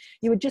so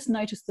you would just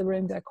notice the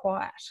room go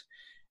quiet.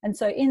 And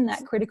so in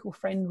that critical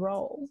friend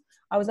role,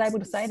 I was able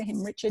to say to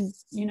him, Richard,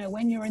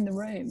 when you're in the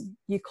room,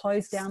 you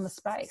close down the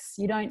space.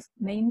 You don't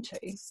mean to,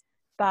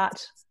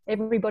 but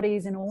everybody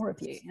is in awe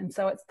of you. And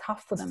so it's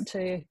tough for them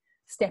to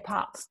step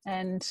up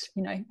and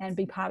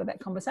be part of that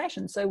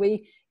conversation. So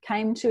we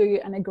came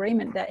to an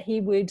agreement that he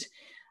would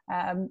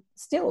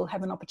still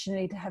have an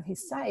opportunity to have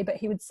his say, but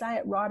he would say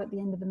it right at the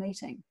end of the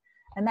meeting.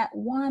 And that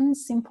one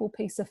simple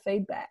piece of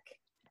feedback,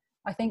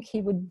 I think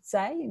he would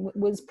say,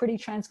 was pretty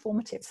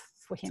transformative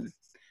for him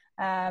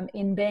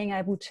in being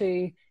able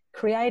to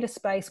create a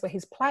space where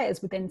his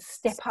players would then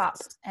step up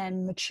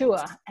and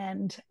mature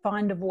and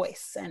find a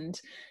voice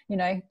and,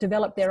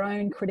 develop their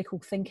own critical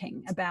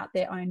thinking about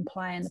their own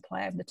play and the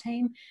play of the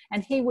team.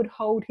 And he would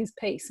hold his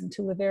peace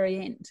until the very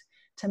end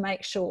to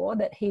make sure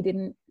that he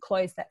didn't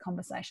close that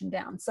conversation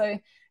down. So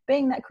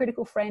being that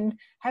critical friend,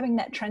 having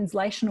that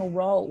translational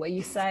role where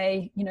you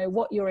say,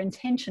 what your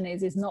intention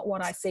is not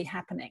what I see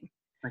happening.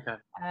 Okay.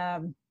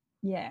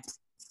 Yeah.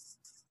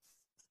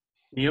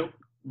 Neil,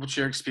 what's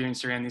your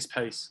experience around this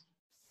piece?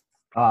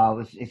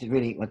 It's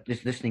really,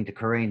 just listening to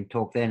Corinne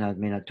talk then,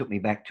 it took me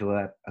back to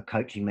a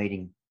coaching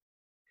meeting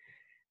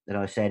that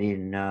I sat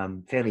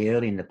in fairly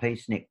early in the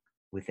piece, Nick,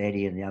 with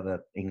Eddie and the other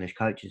English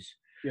coaches.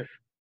 Yep.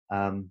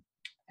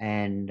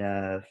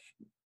 Eddie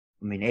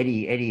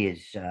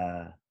is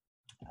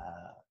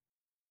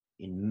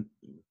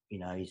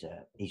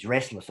he's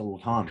restless all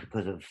the time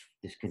because of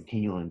this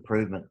continual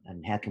improvement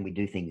and how can we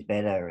do things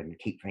better and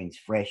keep things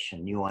fresh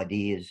and new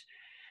ideas.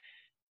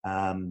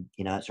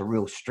 It's a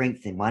real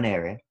strength in one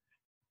area,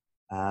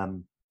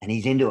 and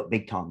he's into it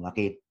big time. Like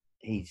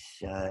he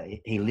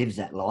lives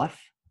that life.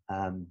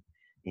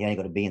 You only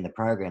got to be in the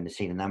program to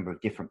see the number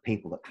of different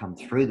people that come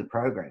through the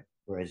program.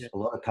 Whereas a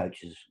lot of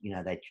coaches,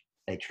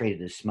 they treat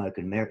it as smoke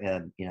and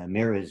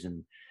mirrors,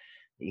 and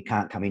you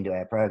can't come into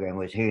our program.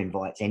 Whereas he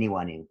invites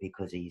anyone in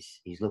because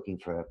he's looking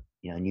for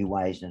new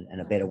ways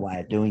and a better way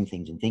of doing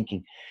things and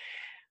thinking.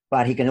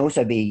 But he can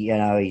also be,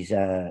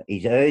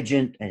 he's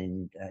urgent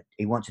and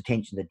he wants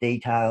attention to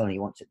detail and he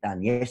wants it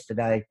done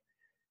yesterday.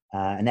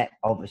 And that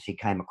obviously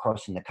came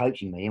across in the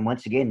coaching meeting. And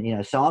once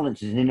again,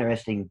 silence is an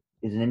interesting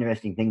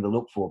thing to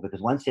look for,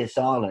 because once there's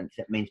silence,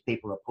 that means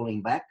people are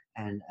pulling back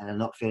and are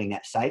not feeling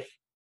that safe.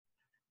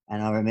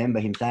 And I remember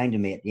him saying to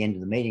me at the end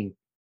of the meeting,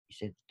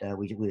 he said,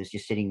 we was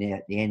just sitting there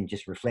at the end,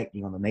 just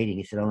reflecting on the meeting.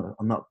 He said,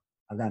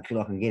 I don't feel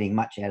like I'm getting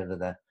much out of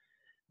the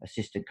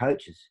assistant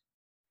coaches.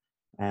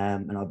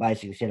 And I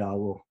basically said,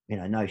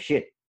 no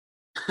shit.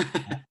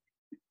 I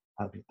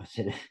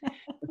said,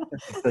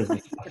 Because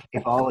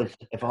if I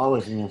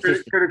was an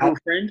assistant critical coach,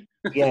 friend.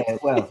 yeah,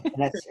 well,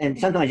 and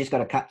sometimes you just got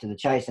to cut to the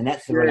chase, and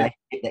that's the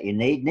relationship that you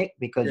need, Nick,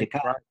 because you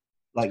can't,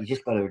 you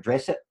just got to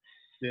address it.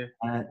 Yeah.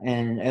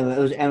 And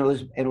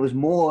it was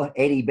more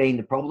Eddie being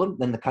the problem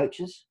than the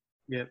coaches.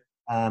 Yeah.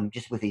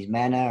 Just with his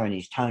manner and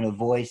his tone of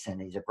voice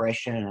and his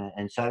aggression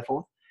and so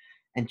forth.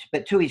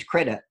 But to his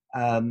credit,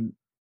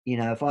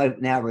 if I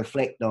now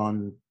reflect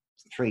on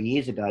 3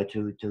 years ago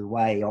to the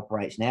way he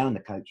operates now in the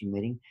coaching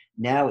meeting,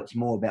 now it's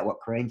more about what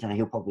Kareem's saying.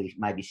 He'll probably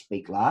maybe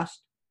speak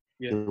last.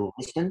 Yeah. He'll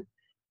listen,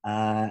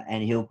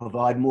 and he'll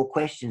provide more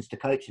questions to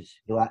coaches.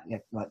 He'll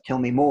tell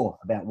me more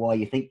about why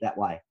you think that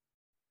way.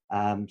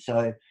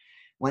 So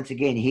once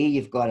again, here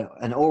you've got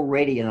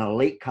already an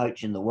elite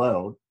coach in the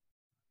world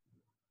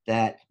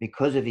that,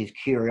 because of his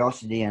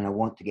curiosity and a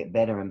want to get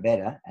better and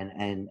better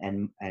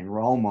and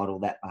role model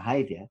that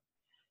behaviour,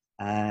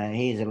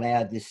 he has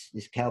allowed this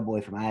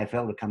cowboy from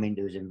AFL to come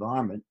into his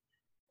environment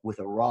with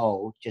a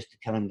role just to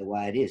tell him the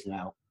way it is.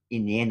 Now,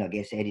 in the end, I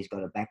guess Eddie's got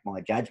to back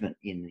my judgment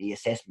in the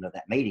assessment of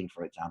that meeting,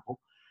 for example.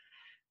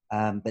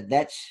 But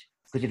that's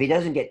because if he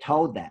doesn't get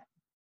told that,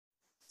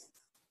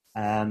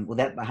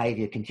 that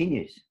behaviour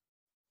continues.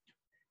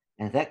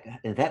 And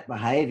if that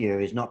behaviour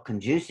is not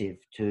conducive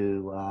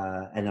to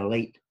an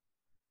elite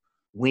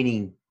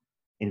winning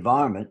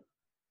environment,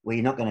 well,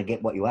 you're not going to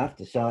get what you're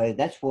after. So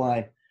that's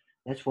why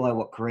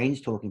what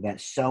Kareem's talking about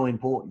is so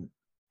important.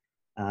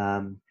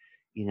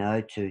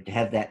 To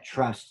have that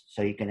trust,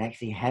 so you can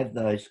actually have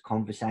those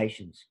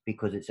conversations,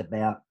 because it's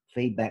about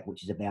feedback,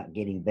 which is about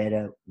getting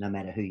better no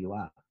matter who you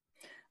are.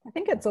 I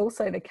think it's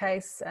also the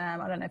case, I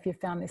don't know if you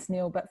found this,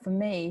 Neil, but for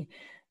me,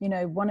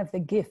 one of the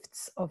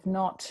gifts of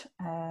not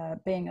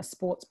being a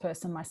sports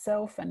person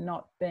myself and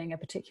not being a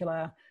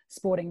particular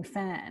sporting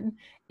fan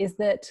is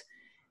that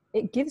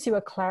it gives you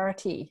a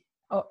clarity,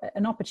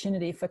 an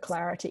opportunity for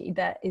clarity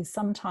that is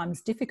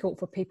sometimes difficult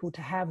for people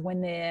to have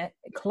when they're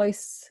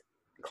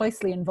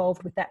closely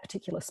involved with that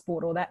particular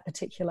sport or that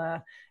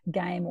particular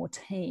game or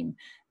team.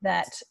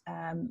 That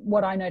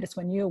what I noticed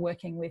when you were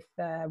working with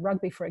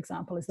rugby, for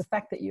example, is the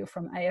fact that you're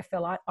from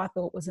AFL, I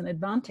thought was an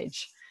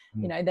advantage.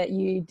 That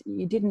you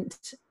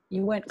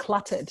weren't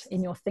cluttered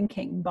in your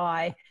thinking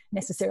by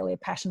necessarily a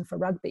passion for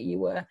rugby. You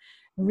were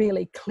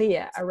really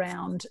clear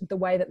around the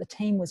way that the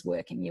team was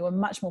working. You were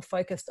much more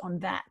focused on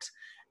that.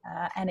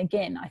 And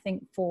again, I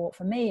think for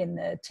me and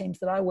the teams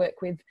that I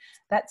work with,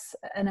 that's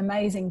an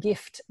amazing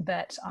gift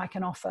that I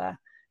can offer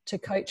to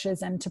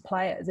coaches and to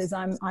players. Is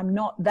I'm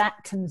not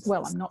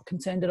I'm not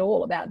concerned at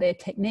all about their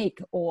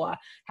technique or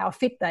how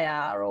fit they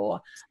are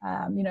or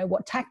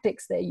what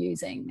tactics they're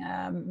using.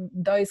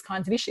 Those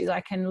kinds of issues,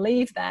 I can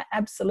leave that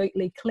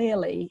absolutely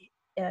clearly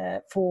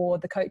for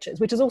the coaches,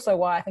 which is also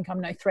why I think I'm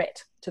no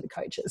threat to the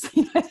coaches.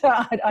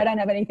 I don't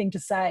have anything to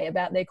say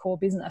about their core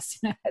business.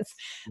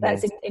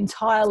 That's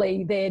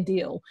entirely their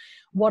deal.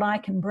 What I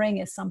can bring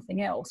is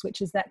something else, which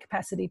is that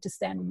capacity to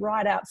stand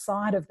right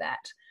outside of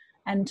that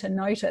and to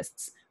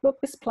notice,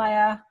 look, this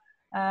player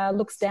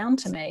looks down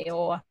to me,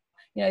 or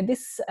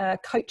this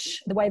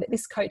coach, the way that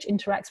this coach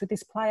interacts with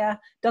this player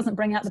doesn't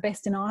bring out the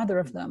best in either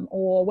of them.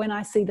 Or when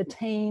I see the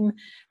team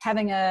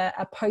having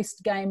a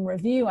post-game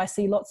review, I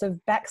see lots of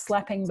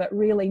backslapping, but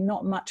really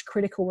not much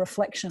critical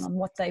reflection on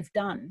what they've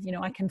done.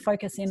 I can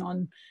focus in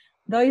on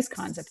those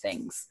kinds of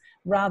things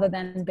rather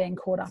than being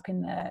caught up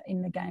in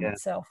the game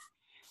itself.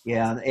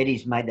 Yeah,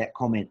 Eddie's made that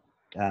comment,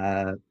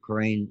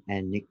 Kareem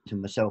and Nick, to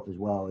myself as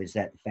well, is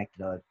that the fact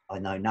that I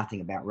know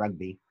nothing about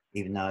rugby,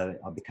 even though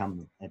I've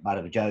become a butt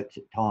of a joke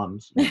at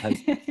times.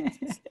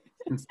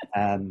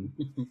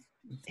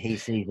 He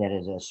sees that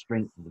as a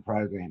strength of the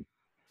program,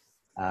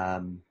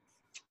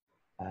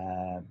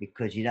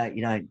 because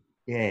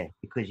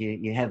because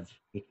you're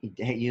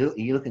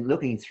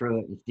looking through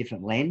it with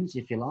different lens,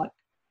 if you like.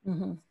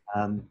 Mm-hmm.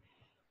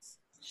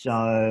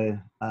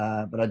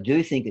 But I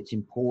do think it's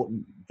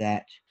important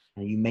that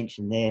you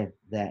mentioned there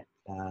that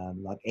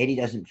Eddie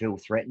doesn't feel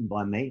threatened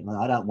by me.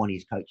 I don't want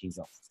his coaching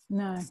job.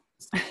 No.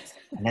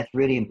 And that's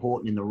really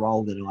important in the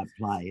role that I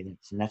play.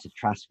 And that's a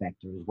trust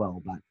factor as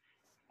well. But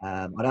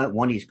I don't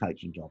want his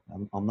coaching job.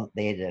 I'm not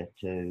there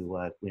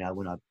to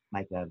when I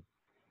make a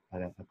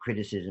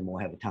criticism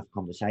or have a tough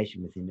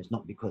conversation with him, it's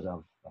not because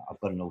I've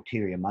got an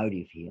ulterior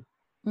motive here.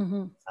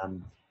 Mm-hmm.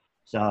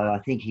 So I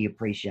think he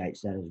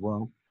appreciates that as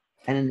well.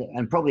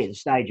 And probably at the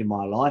stage of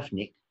my life,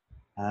 Nick,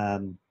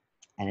 and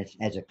it's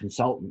as a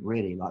consultant,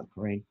 really, like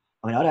Kareem,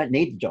 I don't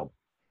need the job.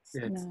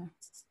 Yeah. No.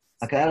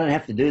 Okay, I don't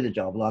have to do the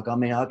job. I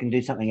can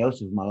do something else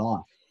with my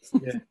life.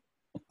 Yeah.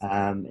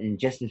 And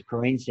just as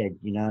Kareem said,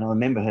 and I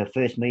remember her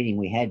first meeting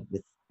we had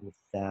with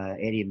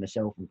Eddie and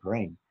myself and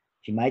Kareem,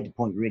 she made the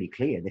point really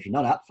clear that if you're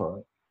not up for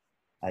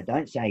it,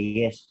 don't say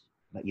yes,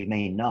 but you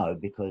mean no,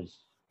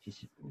 because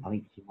I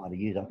think she might have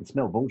used, I can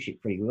smell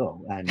bullshit pretty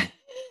well. And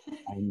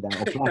I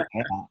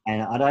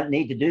don't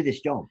need to do this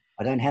job.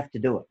 I don't have to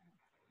do it.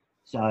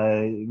 So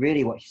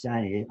really what she's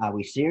saying is, are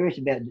we serious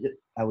about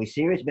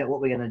what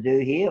we're going to do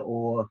here,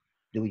 or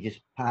do we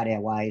just part our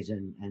ways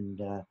and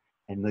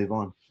move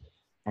on?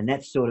 And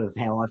that's sort of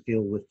how I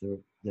feel with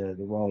the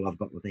role I've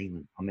got with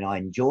England. I mean, I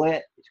enjoy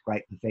it. It's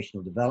great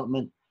professional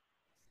development,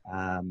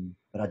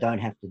 but I don't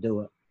have to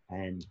do it.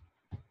 And,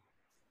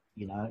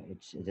 you know,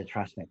 it's a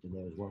trust factor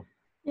there as well.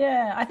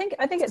 Yeah, I think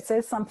it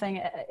says something.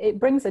 It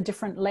brings a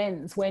different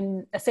lens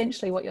when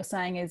essentially what you're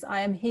saying is, I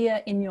am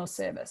here in your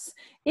service.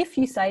 If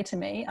you say to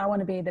me, I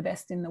want to be the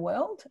best in the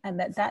world and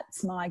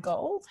that's my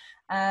goal,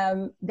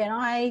 then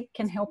I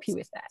can help you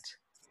with that.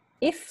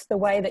 If the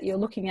way that you're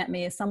looking at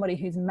me is somebody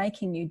who's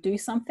making you do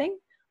something,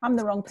 I'm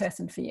the wrong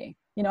person for you.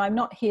 You know, I'm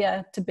not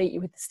here to beat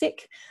you with the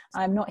stick.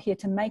 I'm not here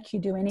to make you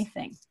do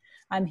anything.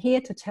 I'm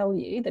here to tell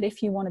you that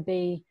if you want to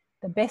be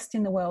the best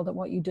in the world at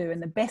what you do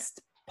and the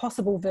best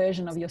possible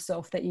version of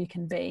yourself that you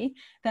can be,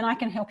 then I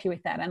can help you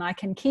with that. And I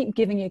can keep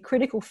giving you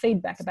critical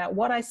feedback about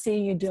what I see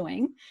you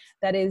doing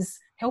that is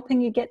helping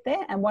you get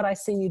there and what I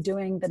see you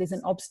doing that is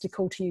an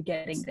obstacle to you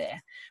getting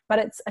there. But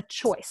it's a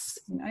choice,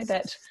 you know,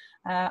 that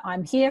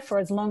I'm here for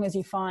as long as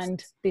you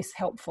find this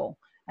helpful.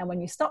 And when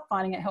you stop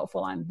finding it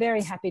helpful, I'm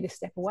very happy to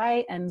step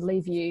away and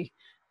leave you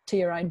to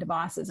your own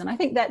devices. And I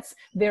think that's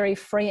very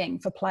freeing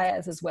for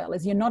players as well,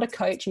 as you're not a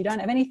coach, you don't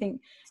have anything,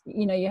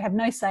 you know, you have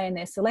no say in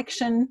their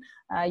selection,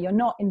 you're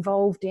not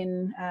involved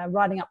in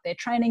writing up their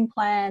training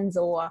plans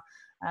or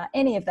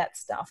any of that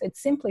stuff.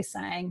 It's simply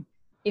saying,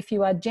 if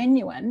you are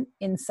genuine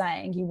in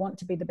saying you want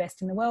to be the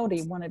best in the world, or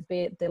you want to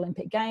be at the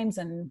Olympic Games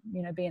and,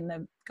 you know, be in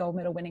the gold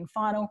medal winning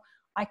final,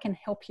 I can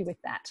help you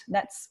with that.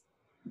 That's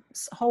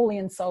wholly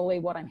and solely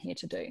what I'm here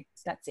to do.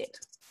 That's it.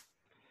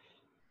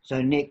 So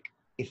Nick,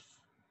 if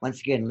once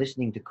again,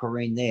 listening to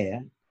Corinne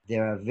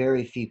there are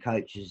very few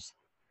coaches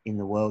in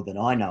the world that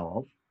I know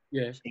of,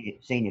 yeah,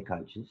 senior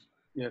coaches,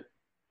 yeah,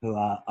 who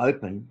are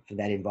open for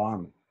that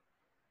environment.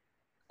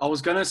 I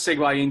was going to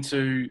segue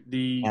into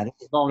the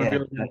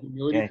vulnerability and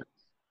humility.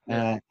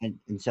 Yeah.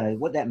 And so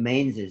what that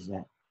means is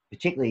that,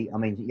 particularly, I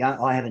mean,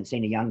 I haven't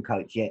seen a young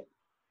coach yet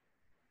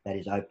that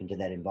is open to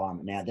that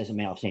environment. Now, it doesn't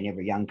mean I've seen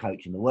every young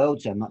coach in the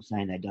world, so I'm not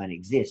saying they don't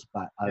exist,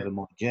 but over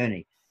my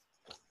journey,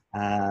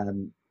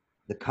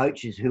 the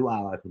coaches who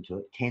are open to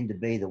it tend to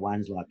be the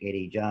ones like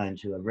Eddie Jones,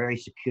 who are very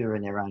secure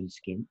in their own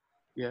skin,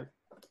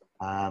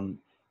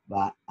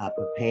 but are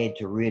prepared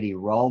to really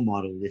role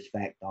model this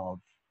fact of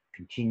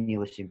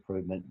continuous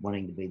improvement,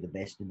 wanting to be the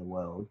best in the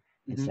world.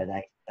 And so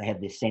they have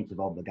this sense of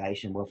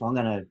obligation. Well, if I'm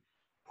going to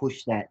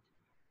push that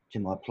to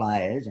my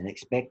players and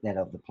expect that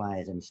of the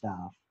players and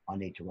staff, I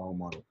need to role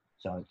model.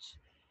 So it's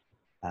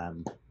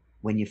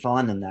when you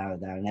find them,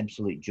 they're an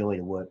absolute joy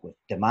to work with.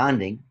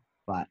 Demanding,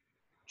 but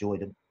joy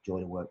to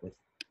work with.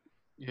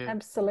 Yeah.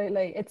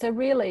 Absolutely.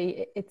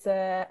 It's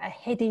a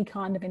heady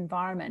kind of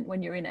environment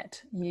when you're in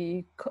it.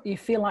 You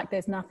feel like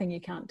there's nothing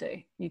you can't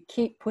do. You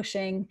keep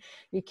pushing,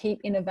 you keep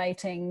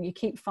innovating, you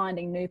keep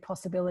finding new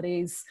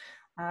possibilities.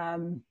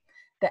 And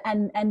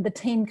the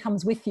team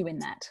comes with you in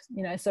that,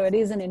 you know, so it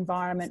is an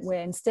environment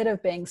where instead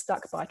of being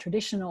stuck by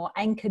tradition or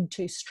anchored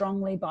too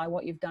strongly by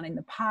what you've done in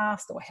the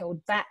past or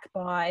held back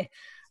by,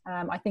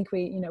 I think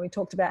we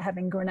talked about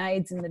having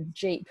grenades in the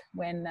Jeep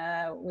when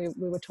we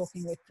were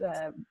talking with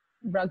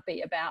rugby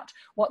about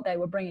what they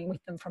were bringing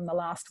with them from the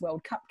last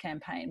World Cup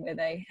campaign, where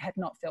they had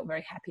not felt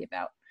very happy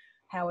about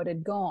how it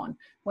had gone.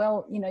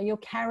 Well, you know, you're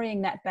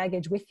carrying that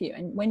baggage with you.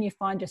 And when you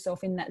find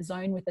yourself in that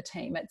zone with the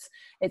team,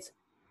 it's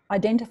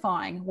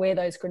identifying where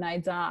those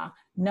grenades are,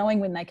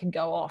 knowing when they can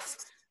go off,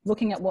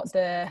 looking at what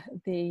the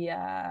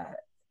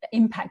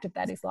impact of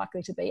that is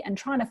likely to be, and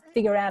trying to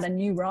figure out a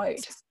new road.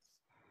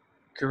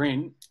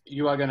 Corinne,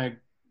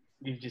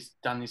 you've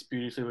just done this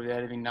beautifully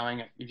without even knowing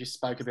it. You just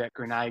spoke about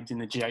grenades in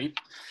the Jeep.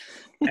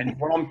 And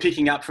what I'm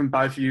picking up from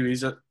both of you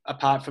is,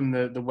 apart from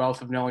the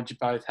wealth of knowledge you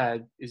both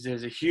had, is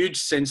there's a huge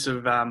sense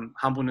of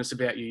humbleness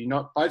about you.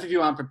 Both of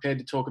you aren't prepared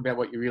to talk about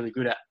what you're really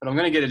good at, but I'm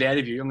going to get it out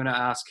of you. I'm going to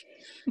ask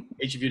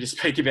each of you to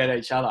speak about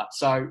each other.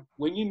 So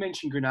when you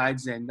mentioned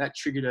grenades then, that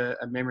triggered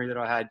a memory that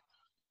I had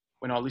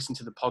when I listened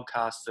to the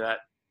podcast that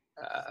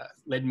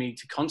led me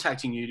to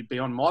contacting you to be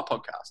on my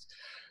podcast.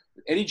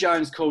 Eddie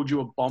Jones called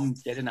you a bomb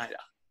detonator.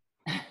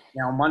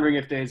 Now, I'm wondering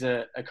if there's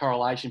a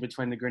correlation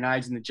between the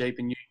grenades in the Jeep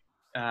and you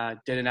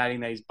detonating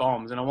these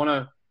bombs. And I want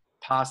to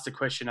pass the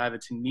question over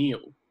to Neil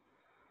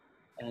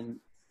and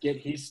get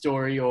his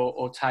story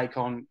or take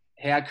on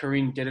how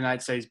Corinne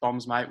detonates these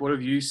bombs, mate. What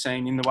have you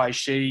seen in the way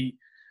she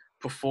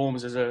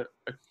performs as a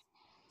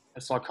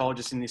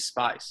psychologist in this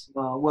space?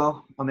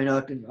 Well, I mean, I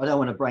don't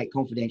want to break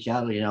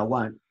confidentiality, and I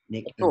won't,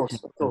 Nick. Of course.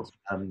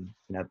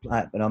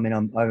 But I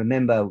mean, I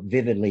remember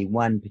vividly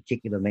one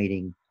particular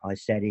meeting I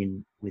sat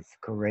in with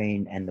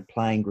Corinne and the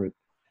playing group,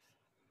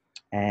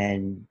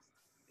 and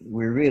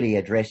we're really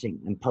addressing,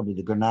 and probably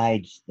the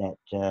grenades that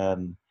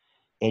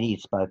Eddie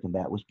had spoken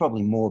about was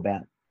probably more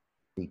about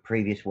the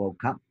previous World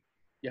Cup.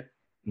 Yeah.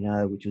 You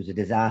know, which was a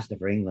disaster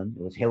for England.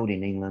 It was held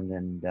in England,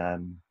 and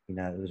you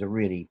know, it was a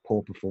really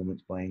poor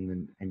performance by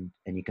England, and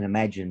you can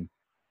imagine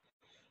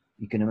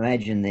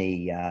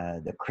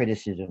the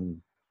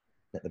criticism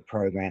that the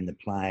program, the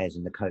players,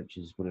 and the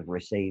coaches would have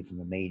received from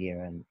the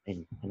media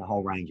and a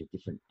whole range of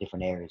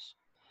different areas.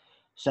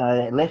 So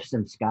it left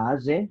some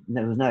scars there. And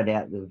there was no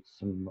doubt there was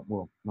some,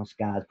 well, my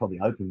scars, probably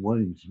open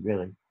wounds,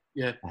 really.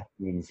 Yeah.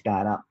 In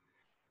Scarred Up.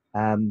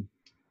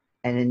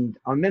 And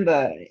I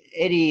remember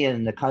Eddie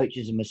and the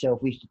coaches and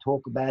myself, we used to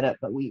talk about it,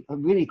 but I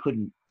really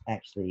couldn't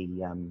actually,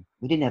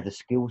 we didn't have the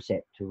skill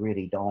set to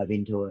really dive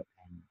into it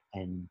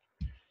and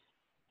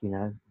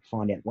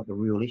find out what the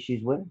real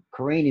issues were.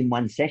 Kareen in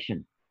one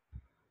session,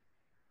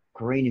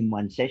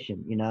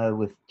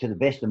 with, to the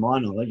best of my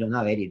knowledge, I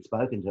know Eddie had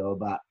spoken to her,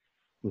 but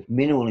with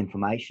minimal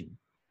information,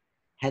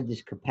 had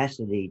this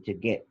capacity to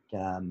get,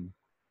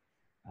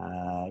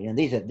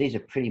 these are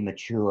pretty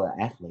mature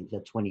athletes.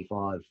 They're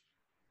 25,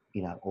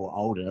 or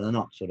older. They're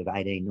not sort of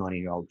 18,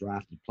 19-year-old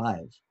drafted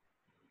players.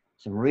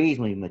 Some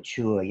reasonably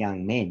mature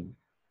young men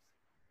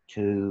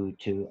to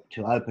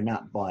open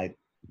up by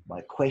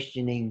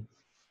questioning,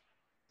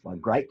 by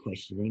great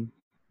questioning,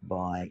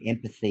 by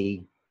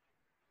empathy,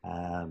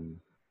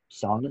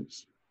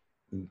 silence,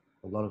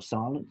 a lot of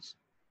silence.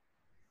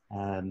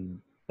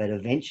 But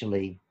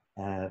eventually,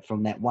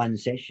 from that one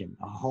session,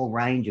 a whole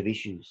range of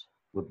issues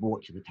were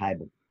brought to the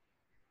table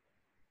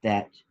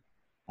that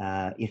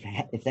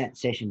if that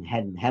session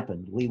hadn't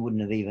happened, we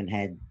wouldn't have even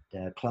had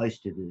close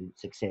to the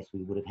success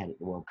we would have had at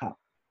the World Cup,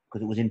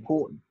 because it was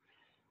important.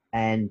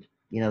 And,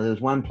 there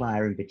was one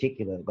player in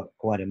particular that got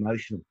quite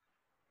emotional.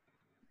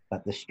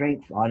 But the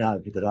strength, I know,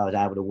 because I was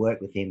able to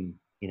work with him,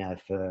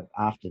 for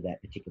after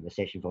that particular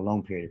session for a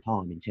long period of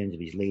time in terms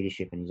of his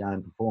leadership and his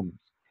own performance.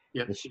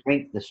 Yep.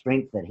 The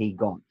strength that he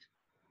got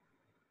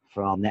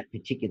from that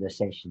particular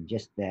session,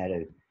 just there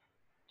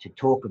to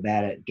talk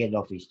about it, get it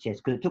off his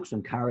chest, because it took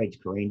some courage,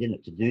 Kareen, didn't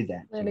it, to do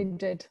that? Really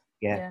did.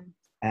 Yeah.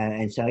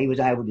 And so he was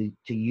able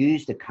to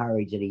use the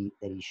courage that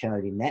he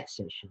showed in that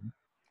session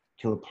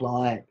to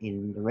apply it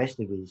in the rest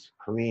of his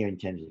career in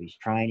terms of his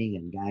training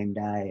and game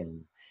day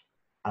and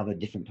other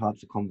different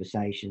types of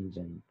conversations.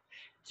 And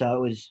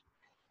so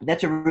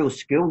that's a real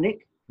skill,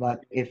 Nick. Like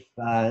if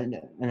I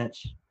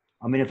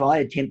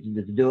attempted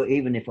to do it,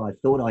 even if I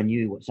thought I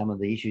knew what some of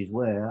the issues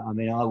were,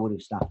 I would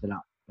have stuffed it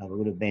up. It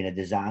would have been a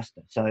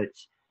disaster. So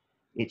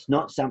it's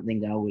not something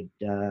that I would,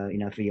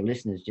 for your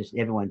listeners, just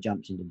everyone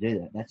jumps in to do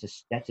that.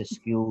 That's a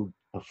skilled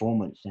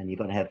performance, and you've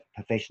got to have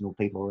professional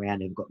people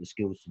around who've got the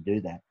skills to do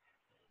that.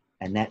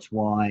 And that's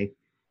why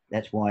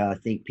I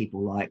think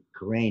people like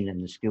Kareen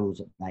and the skills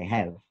that they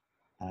have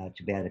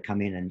to be able to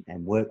come in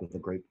and work with the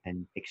group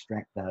and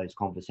extract those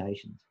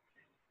conversations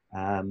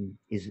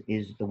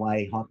is the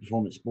way high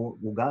performance sport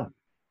will go.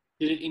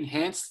 Did it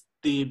enhance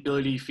the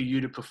ability for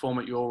you to perform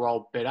at your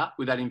role better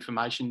with that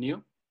information,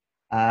 Neil?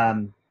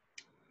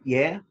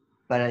 Yeah,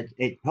 but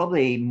it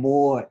probably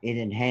it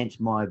enhanced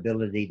my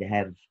ability to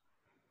have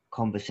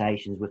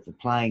conversations with the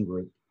playing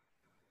group,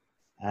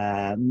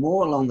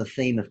 more along the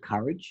theme of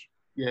courage.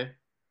 Yeah.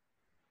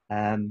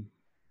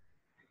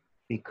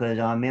 Because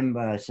I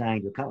remember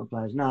saying to a couple of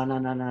players, no,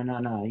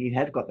 you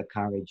have got the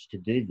courage to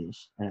do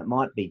this. And it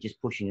might be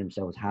just pushing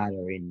themselves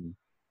harder in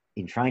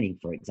training,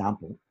 for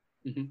example,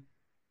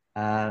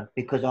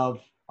 because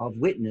I've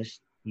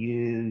witnessed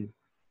you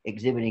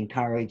exhibiting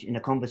courage in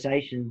a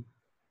conversation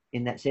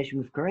in that session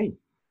with Kareen.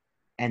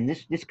 And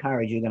this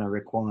courage you're going to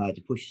require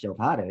to push yourself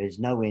harder is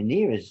nowhere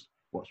near as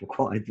what's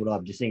required for what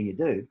I've just seen you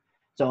do.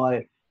 So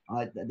I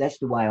that's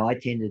the way I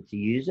tended to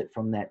use it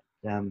from that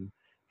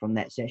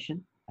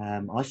session.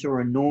 I saw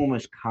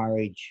enormous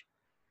courage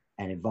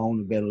and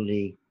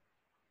vulnerability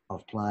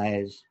of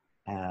players,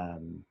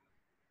 and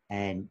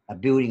a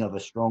building of a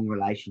strong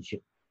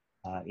relationship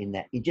in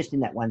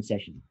that one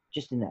session.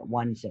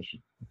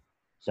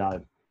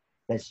 So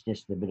that's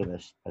just a bit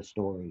of a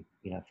story,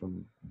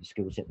 from the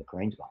skill set that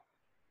Kareen's got.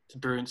 It's a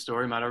brilliant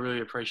story, mate. I really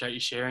appreciate you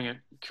sharing it.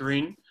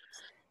 Kareen,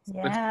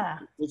 yeah.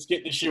 Let's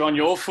get the shoe on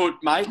your foot,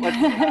 mate.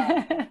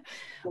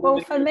 Well,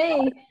 for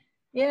me,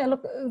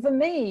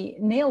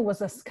 Neil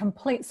was a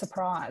complete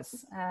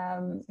surprise.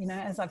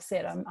 As I've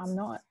said, I'm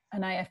not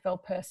an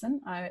AFL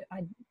person. I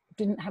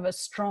didn't have a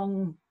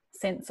strong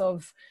sense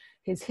of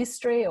his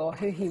history or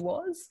who he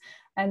was.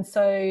 And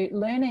so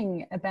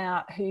learning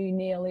about who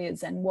Neil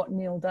is and what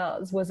Neil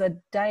does was a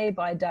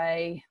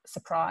day-by-day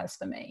surprise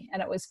for me.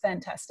 And it was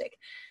fantastic.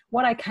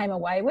 What I came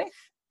away with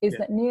is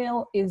that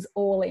Neil is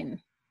all in.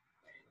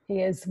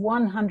 He is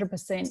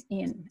 100%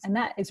 in. And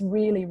that is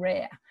really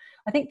rare.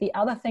 I think the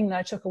other thing that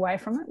I took away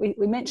from it,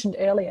 we mentioned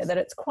earlier that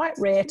it's quite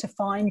rare to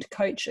find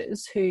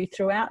coaches who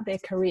throughout their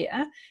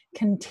career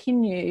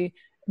continue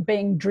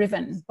being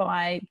driven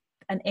by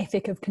an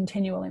ethic of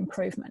continual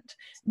improvement.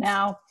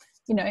 Now,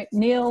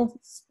 Neil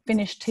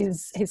finished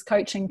his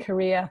coaching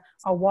career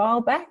a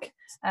while back.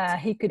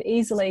 He could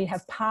easily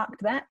have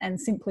parked that and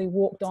simply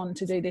walked on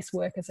to do this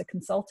work as a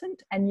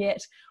consultant. And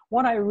yet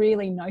what I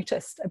really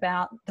noticed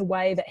about the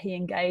way that he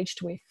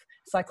engaged with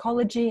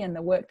psychology and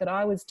the work that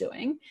I was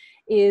doing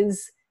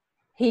is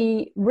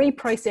he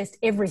reprocessed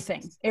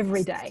everything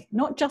every day,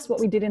 not just what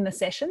we did in the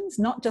sessions,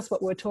 not just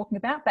what we were talking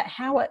about, but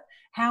how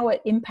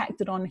it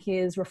impacted on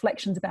his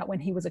reflections about when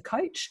he was a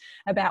coach,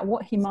 about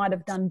what he might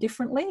have done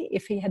differently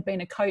if he had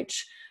been a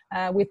coach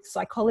with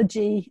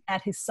psychology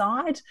at his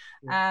side,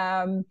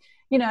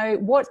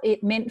 what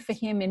it meant for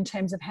him in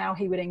terms of how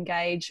he would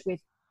engage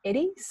with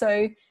Eddie.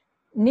 So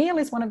Neil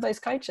is one of those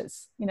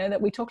coaches, you know,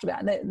 that we talked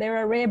about.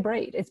 They're a rare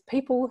breed. It's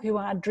people who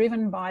are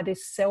driven by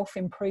this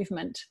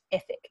self-improvement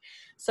ethic.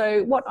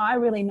 So what I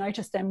really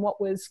noticed and what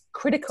was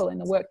critical in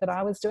the work that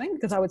I was doing,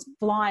 because I was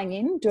flying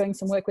in, doing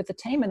some work with the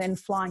team and then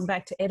flying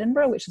back to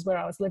Edinburgh, which is where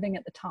I was living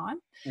at the time.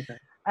 Okay.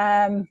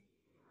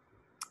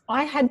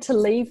 I had to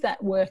leave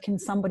that work in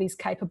somebody's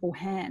capable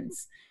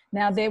hands.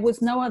 Now, there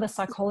was no other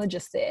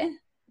psychologist there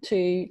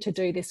to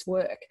do this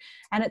work.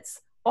 And it's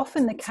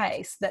often the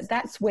case that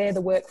that's where the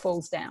work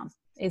falls down,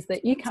 is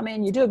that you come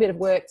in, you do a bit of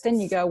work,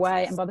 then you go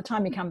away, and by the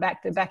time you come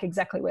back, they're back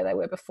exactly where they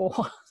were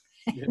before.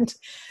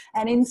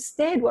 And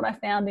instead, what I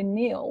found in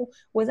Neil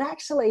was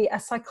actually a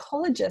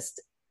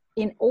psychologist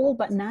in all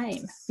but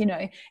name, you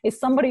know, is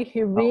somebody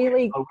who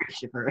really,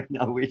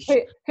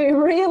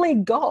 who really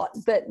got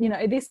that, you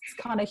know, this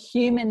kind of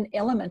human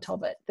element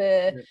of it,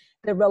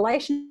 the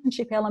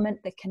relationship element,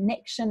 the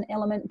connection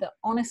element, the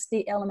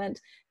honesty element,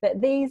 that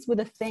these were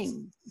the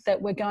things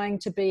that were going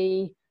to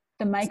be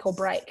the make or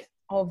break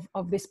of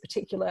this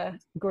particular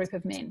group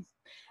of men.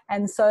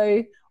 And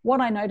so what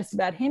I noticed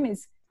about him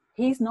is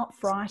he's not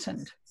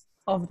frightened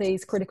of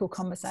these critical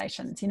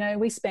conversations. You know,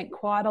 we spent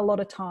quite a lot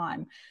of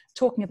time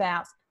talking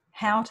about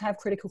how to have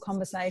critical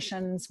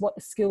conversations, what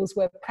the skills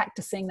were,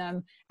 practicing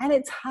them. And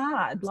it's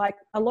hard. Like,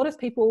 a lot of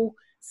people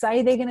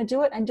say they're going to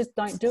do it and just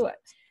don't do it.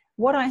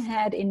 What I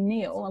had in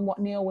Neil, and what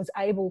Neil was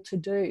able to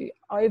do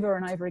over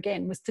and over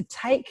again, was to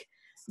take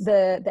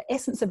the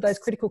essence of those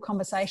critical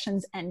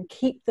conversations and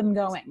keep them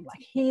going. Like,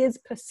 he is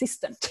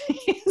persistent.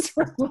 He is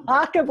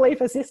remarkably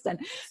persistent.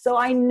 So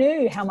I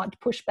knew how much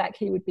pushback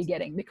he would be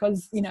getting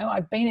because, you know,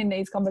 I've been in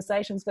these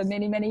conversations for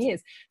many, many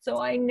years.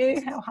 So I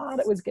knew how hard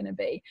it was going to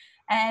be.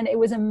 And it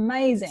was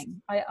amazing.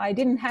 I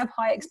didn't have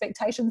high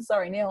expectations.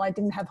 Sorry, Neil, I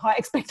didn't have high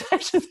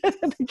expectations at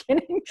the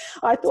beginning.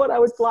 I thought I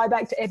would fly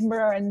back to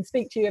Edinburgh and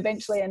speak to you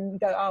eventually and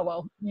go, oh,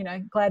 well, you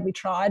know, glad we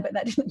tried, but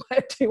that didn't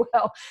work too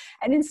well.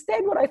 And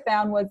instead what I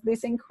found was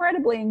this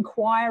incredibly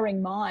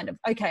inquiring mind of,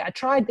 okay, I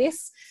tried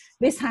this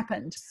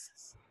happened.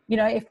 You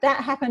know, if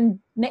that happened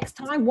next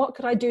time, what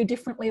could I do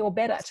differently or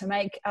better to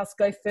make us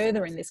go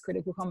further in this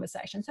critical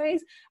conversation? So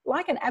he's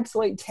like an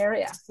absolute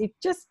terrier. He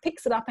just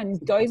picks it up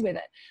and goes with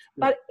it.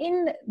 But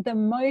in the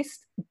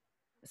most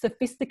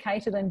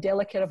sophisticated and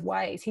delicate of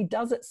ways, he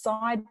does it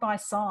side by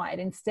side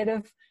instead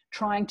of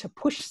trying to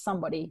push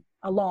somebody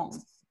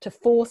along, to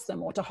force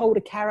them, or to hold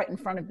a carrot in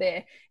front of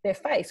their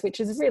face, which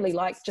is really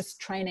like just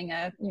training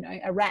a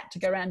rat to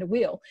go around a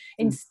wheel.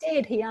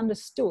 Instead, he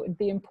understood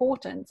the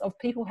importance of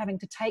people having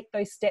to take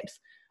those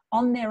steps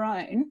on their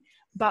own,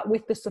 but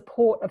with the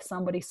support of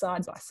somebody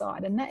side by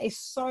side. And that is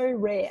so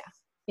rare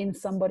in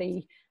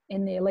somebody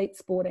in the elite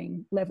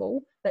sporting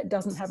level that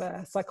doesn't have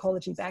a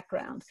psychology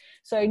background.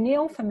 So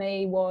Neil, for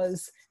me,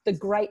 was the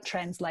great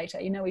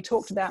translator. You know, we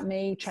talked about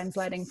me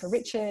translating for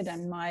Richard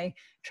and my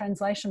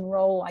translation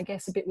role, I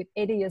guess, a bit with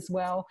Eddie as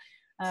well.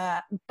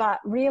 But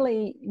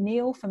really,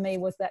 Neil, for me,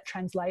 was that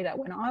translator.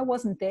 When I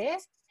wasn't there,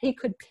 he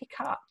could pick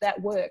up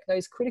that work,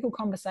 those critical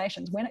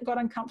conversations. When it got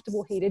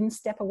uncomfortable, he didn't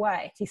step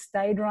away. He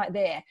stayed right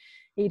there.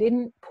 He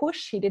didn't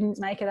push. He didn't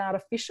make it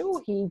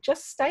artificial. He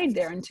just stayed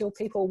there until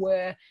people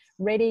were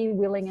ready,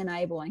 willing, and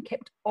able, and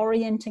kept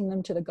orienting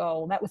them to the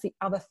goal. That was the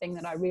other thing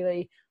that I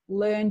really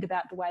learned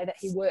about the way that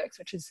he works,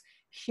 which is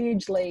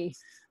hugely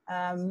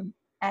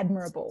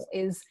admirable,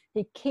 is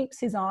he keeps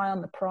his eye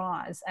on the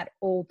prize at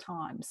all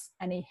times,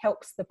 and he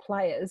helps the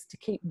players to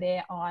keep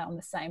their eye on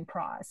the same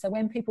prize. So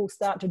when people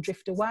start to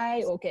drift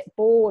away or get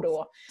bored,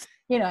 or,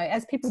 you know,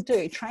 as people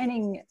do,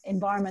 training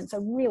environments are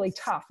really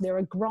tough. They're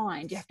a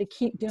grind. You have to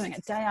keep doing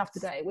it day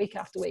after day, week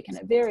after week. And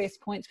at various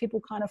points,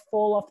 people kind of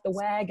fall off the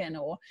wagon,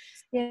 or,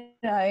 you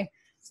know,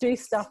 do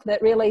stuff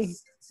that really,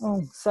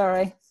 oh,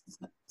 sorry.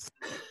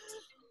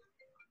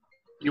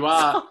 You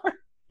are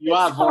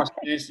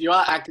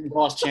acting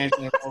vice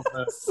chancellor of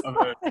a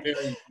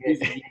very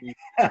busy.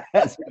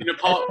 That's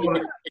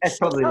probably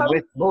the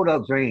West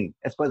Bulldogs ring.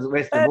 That's probably the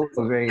West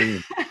Bulldogs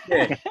ring.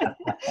 Yeah,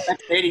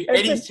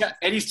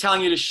 Eddie's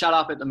telling you to shut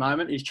up at the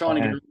moment. He's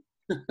trying to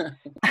get.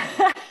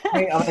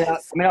 I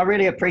mean, I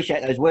really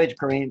appreciate those words,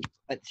 Kareem.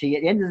 But see,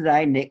 at the end of the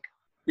day, Nick.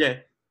 Yeah.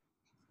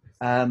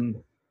 And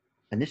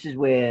this is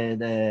where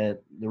the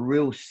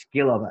real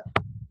skill of it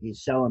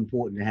is so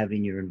important to have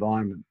in your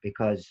environment,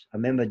 because I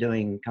remember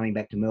coming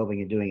back to Melbourne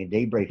and doing a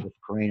debrief with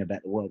Karina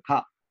about the World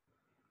Cup,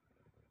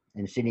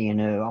 and sitting in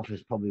her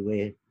office,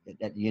 probably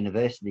at the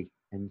university,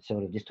 and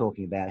sort of just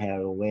talking about how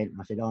it all went.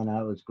 And I said, oh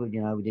no, it was good.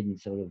 You know, we didn't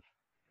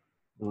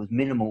there was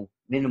minimal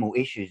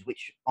issues,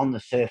 which on the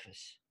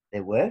surface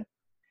there were.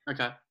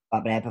 Okay.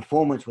 But our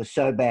performance was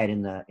so bad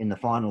in the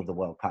final of the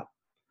World Cup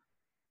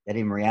that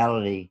in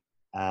reality,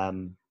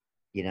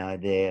 you know,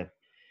 there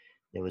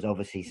was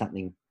obviously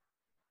something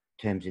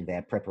in terms of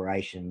our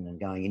preparation and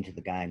going into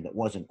the game that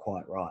wasn't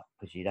quite right,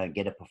 because you don't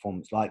get a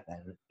performance like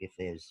that if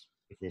there's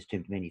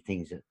too many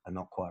things that are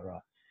not quite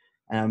right.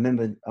 And I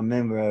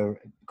remember a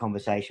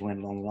conversation went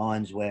along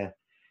lines where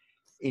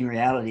in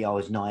reality I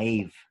was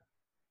naive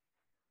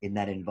in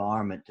that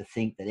environment to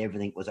think that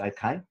everything was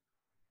okay.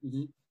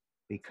 Mm-hmm.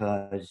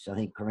 Because I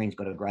think Kareen's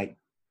got a great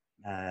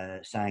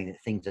saying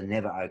that things are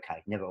never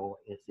okay. Never.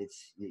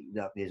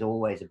 There's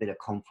always a bit of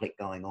conflict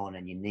going on,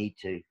 and you need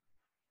to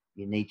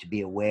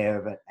be aware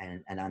of it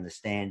and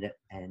understand it.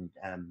 And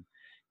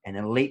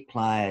elite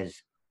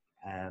players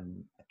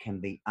can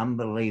be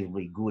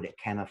unbelievably good at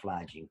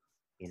camouflaging,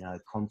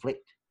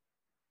 conflict.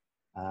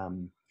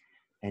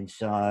 And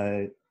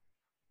so,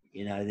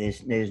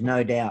 there's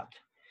no doubt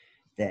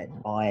that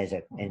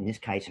I, in this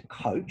case, a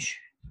coach,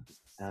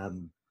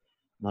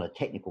 not a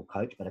technical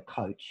coach, but a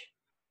coach,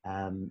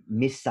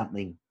 missed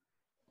something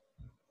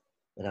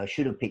that I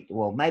should have picked.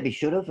 Well, maybe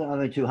should have.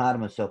 I'm too hard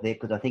on myself there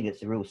because I think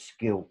it's a real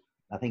skill.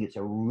 I think it's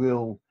a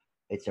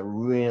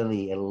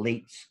really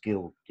elite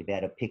skill to be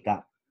able to pick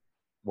up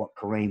what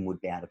Kareem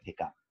would be able to pick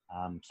up.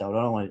 So I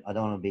don't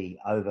want to be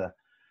over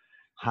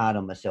hard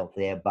on myself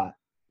there, but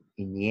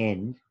in the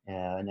end,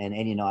 and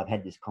Eddie and I have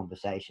had this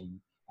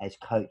conversation as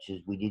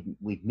coaches,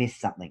 we've missed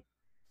something.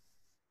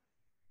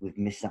 We've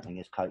missed something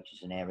as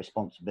coaches, and our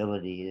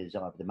responsibility is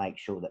either to make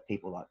sure that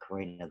people like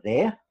Kareem are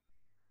there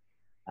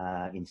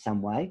in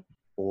some way,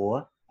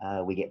 or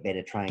we get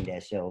better trained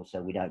ourselves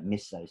so we don't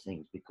miss those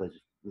things, because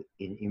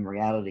in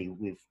reality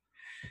we've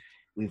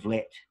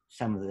let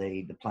some of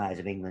the players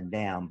of England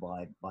down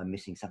by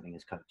missing something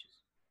as coaches.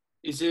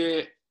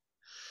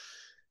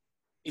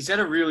 Is that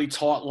a really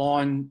tight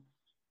line,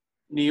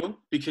 Neil?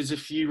 Because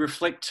if you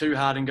reflect too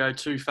hard and go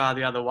too far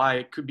the other way,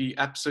 it could be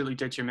absolutely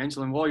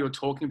detrimental. And while you're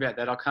talking about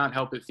that, I can't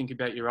help but think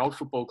about your old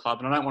football club.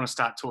 And I don't want to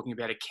start talking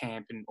about a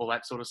camp and all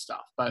that sort of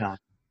stuff. But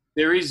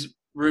There is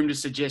room to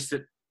suggest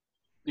that,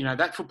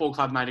 that football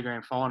club made a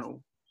grand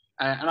final.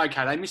 And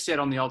okay, they missed out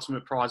on the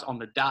ultimate prize on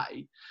the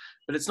day,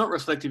 but it's not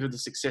reflective of the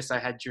success they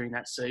had during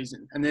that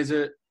season. And there's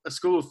a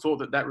school of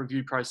thought that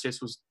review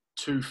process was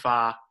too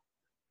far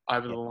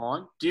over the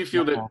line. Do you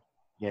feel that?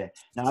 Yeah.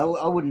 No,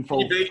 I wouldn't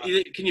fall.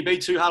 Can you be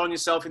too hard on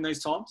yourself in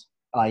these times?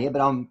 Oh yeah,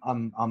 but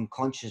I'm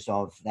conscious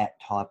of that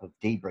type of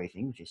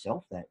debriefing with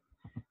yourself,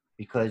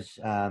 because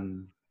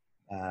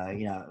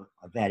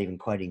without even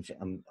quoting, I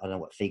don't know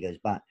what figures,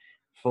 but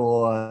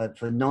for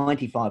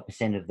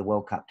 95% of the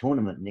World Cup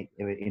tournament, Nick,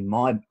 in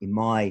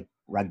my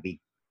rugby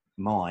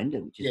mind,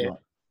 which is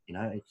not,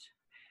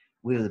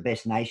 we were the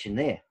best nation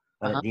there.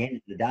 But at the end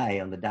of the day,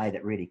 on the day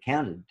that really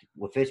counted,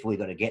 well, first of all, we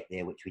got to get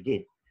there, which we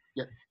did.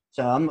 Yeah.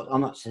 So I'm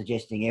not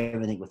suggesting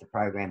everything with the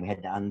program we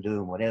had to undo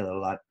and whatever.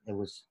 Like, there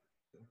was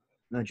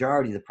the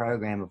majority of the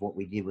program of what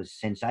we did was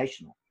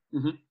sensational.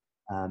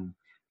 Mm-hmm.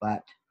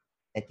 But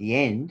at the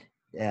end,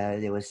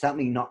 there was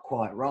something not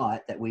quite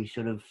right that we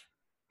sort of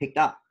picked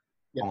up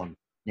on.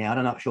 Now,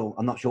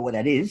 I'm not sure what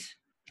that is,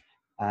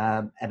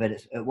 but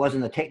it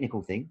wasn't a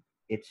technical thing.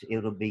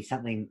 It'll be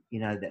something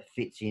that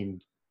fits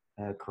in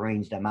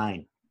Kareem's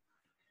domain.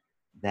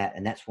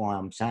 And that's why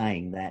I'm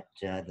saying that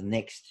the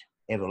next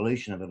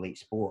evolution of elite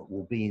sport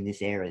will be in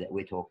this area that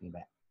we're talking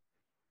about.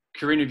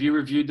 Kareem, have you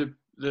reviewed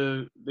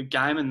the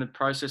game and the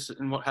process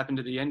and what happened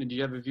at the end? And do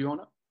you have a view on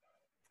it?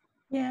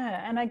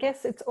 Yeah, and I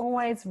guess it's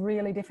always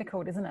really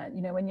difficult, isn't it?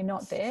 When you're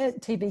not there,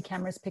 TV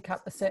cameras pick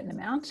up a certain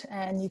amount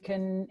and you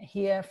can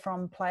hear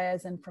from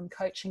players and from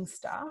coaching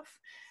staff.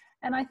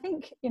 And I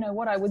think,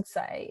 what I would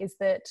say is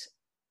that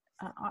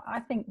I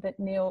think that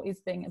Neil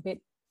is being a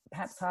bit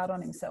perhaps hard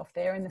on himself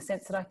there, in the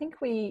sense that I think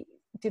we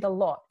did a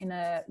lot in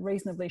a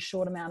reasonably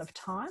short amount of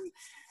time.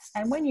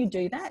 And when you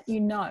do that,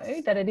 you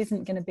know that it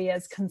isn't going to be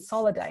as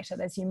consolidated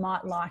as you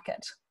might like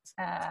it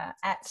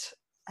at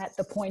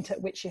the point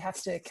at which you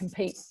have to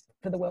compete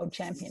for the World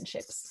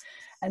Championships.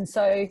 And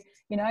so,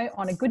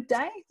 on a good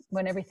day,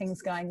 when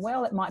everything's going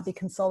well, it might be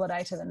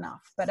consolidated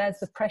enough. But as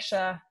the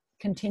pressure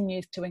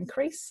continues to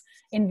increase,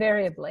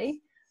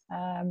 invariably,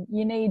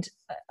 you need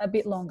a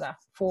bit longer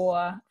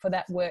for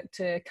that work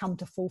to come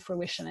to full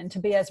fruition and to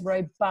be as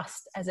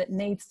robust as it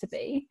needs to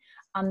be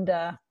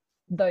under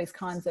those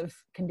kinds of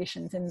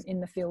conditions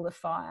in the field of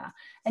fire.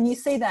 And you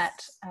see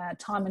that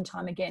time and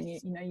time again.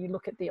 You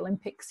look at the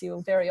Olympics,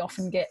 you'll very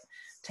often get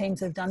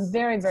teams that have done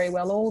very, very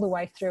well all the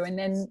way through and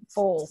then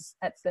fall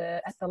at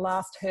the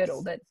last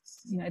hurdle, that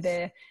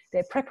their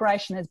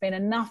preparation has been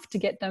enough to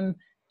get them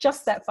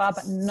just that far,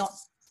 but not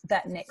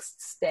that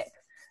next step.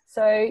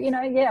 So,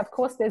 of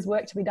course there's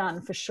work to be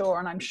done for sure.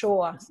 And I'm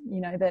sure,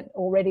 that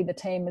already the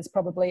team has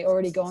probably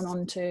already gone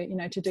on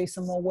to, to do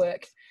some more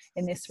work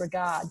in this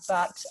regard.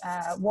 But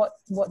what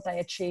they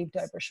achieved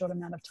over a short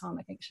amount of time,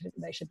 I think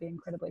they should be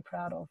incredibly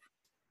proud of.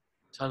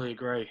 Totally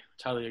agree.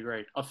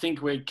 I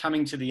think we're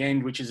coming to the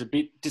end, which is a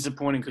bit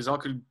disappointing because I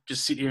could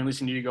just sit here and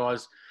listen to you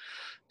guys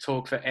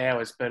talk for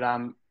hours. But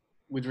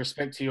with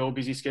respect to your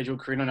busy schedule,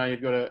 Kareem, I know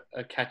you've got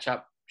a catch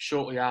up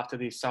shortly after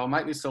this. So I'll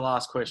make this the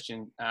last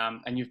question.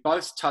 And you've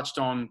both touched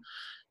on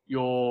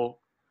your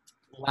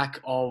lack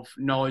of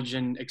knowledge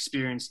and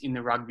experience in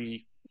the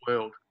rugby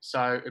world.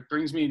 So it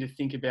brings me to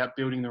think about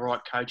building the right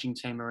coaching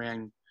team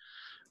around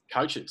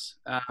coaches.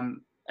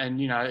 And,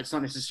 it's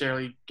not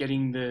necessarily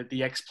getting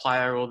the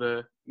ex-player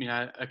or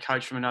a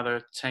coach from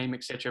another team,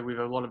 etc., with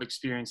a lot of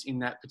experience in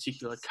that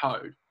particular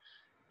code.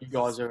 You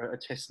guys are a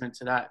testament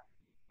to that.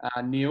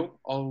 Neil,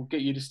 I'll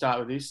get you to start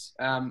with this.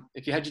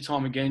 If you had your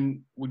time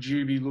again, would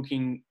you be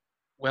looking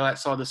well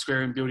outside the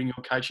square and building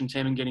your coaching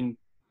team and getting,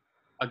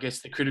 I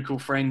guess, the critical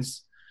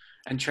friends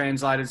and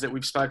translators that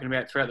we've spoken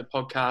about throughout the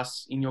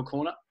podcast in your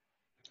corner?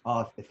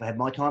 Oh, if I had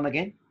my time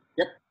again?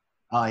 Yep.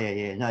 Oh,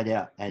 yeah, no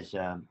doubt. And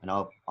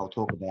I'll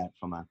talk about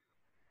from a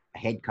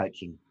head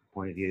coaching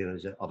point of view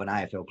of an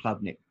AFL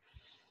club, Nick.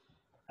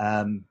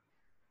 On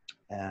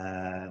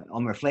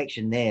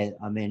reflection there,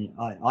 I mean,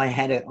 I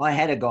had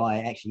a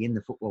guy actually in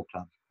the football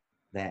club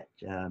that,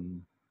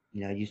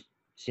 used to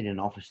sit in an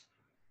office,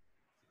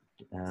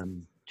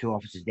 2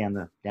 offices down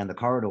the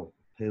corridor,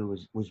 who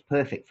was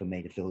perfect for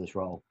me to fill this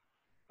role.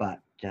 But,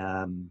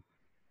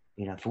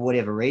 for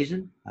whatever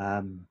reason,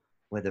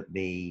 whether it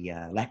be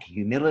lack of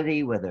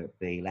humility, whether it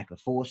be lack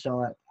of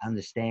foresight,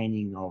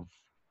 understanding of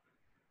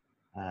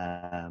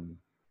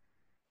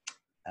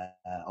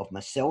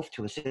myself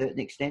to a certain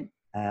extent,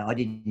 I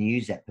didn't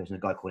use that person, a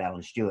guy called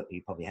Alan Stewart, who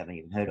you probably haven't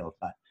even heard of,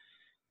 but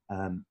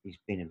he's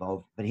been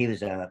involved. But he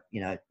was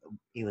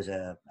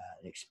an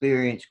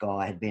experienced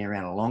guy, had been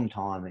around a long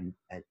time and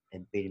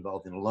had been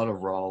involved in a lot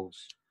of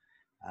roles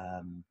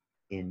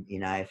in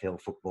AFL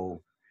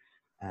football.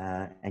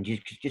 And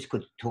just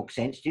could talk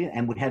sense to you,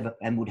 and would have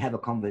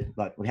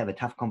a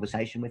tough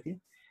conversation with you.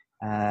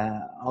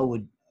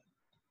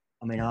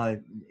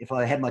 If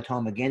I had my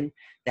time again,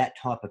 that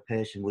type of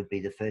person would be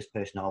the first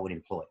person I would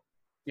employ.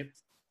 Yep.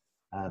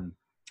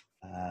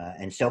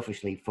 And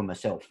selfishly for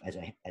myself as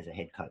a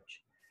head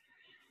coach.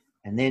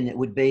 And then it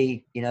would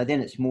be,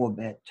 then it's more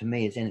about, to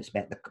me, it's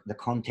about the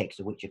context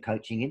of which you're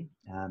coaching in,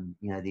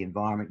 the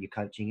environment you're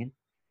coaching in.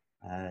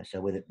 So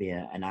whether it be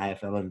an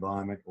AFL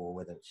environment or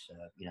whether it's,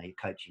 you're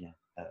coaching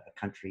a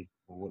country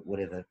or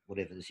whatever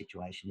the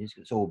situation is,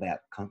 it's all about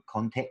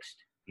context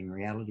in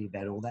reality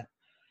about all that.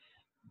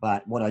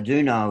 But what I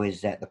do know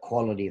is that the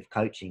quality of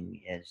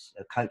coaching is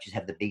coaches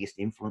have the biggest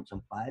influence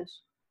on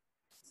players.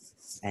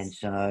 And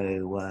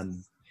so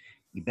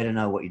you better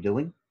know what you're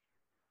doing.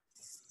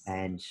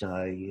 And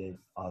so you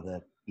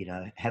either,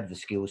 have the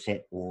skill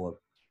set or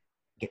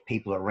get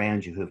people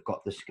around you who have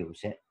got the skill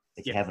set.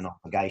 That you have an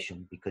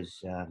obligation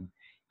because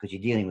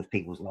you're dealing with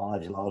people's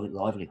lives,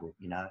 livelihood,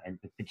 and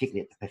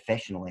particularly at the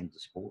professional end of the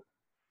sport.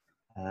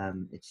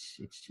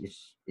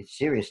 It's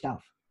serious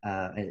stuff.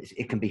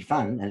 It can be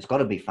fun, and it's got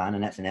to be fun,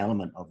 and that's an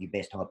element of your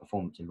best high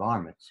performance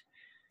environments.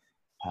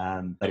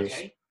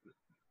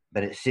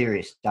 But it's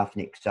serious stuff,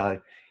 Nick.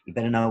 So you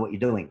better know what you're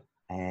doing.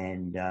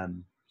 And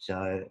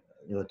so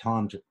there were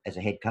times as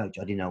a head coach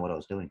I didn't know what I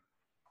was doing,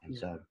 and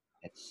so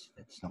it's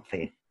not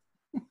fair.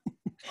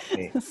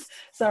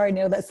 Sorry,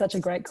 Neil, that's such a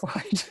great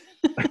quote.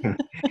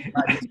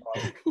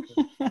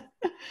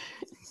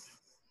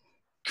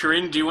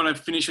 Corinne, do you want to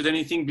finish with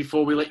anything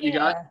before we let you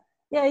go?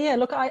 Yeah.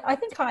 Look, I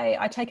think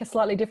I take a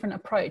slightly different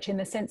approach in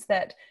the sense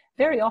that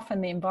very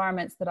often the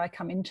environments that I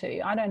come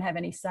into, I don't have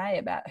any say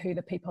about who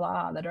the people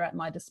are that are at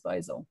my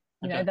disposal.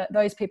 That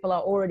those people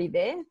are already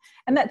there.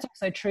 And that's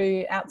also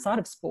true outside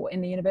of sport.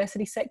 In the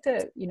university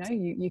sector,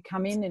 you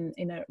come in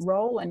a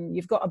role and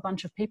you've got a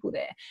bunch of people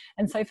there.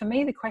 And so for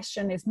me, the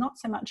question is not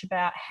so much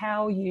about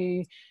how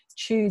you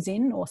choose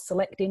in or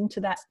select into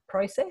that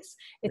process.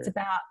 It's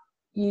about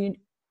you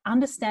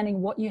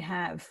understanding what you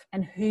have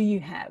and who you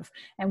have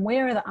and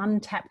where are the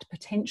untapped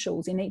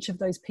potentials in each of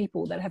those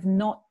people that have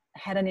not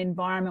had an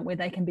environment where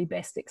they can be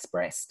best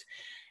expressed.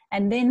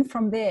 And then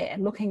from there,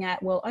 looking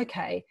at, well,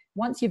 okay,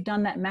 once you've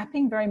done that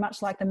mapping, very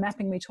much like the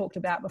mapping we talked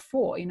about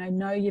before,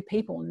 know your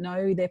people,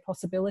 know their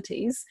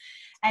possibilities,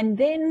 and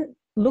then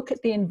look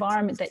at the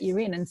environment that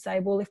you're in and say,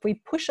 well, if we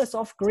push us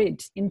off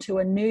grid into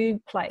a new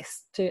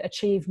place to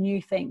achieve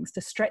new things, to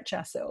stretch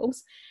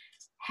ourselves,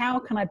 how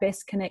can I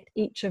best connect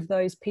each of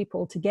those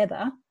people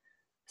together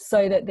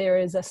so that there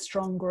is a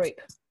strong group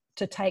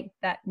to take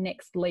that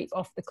next leap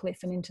off the cliff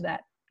and into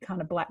that kind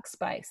of black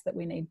space that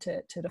we need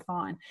to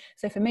define.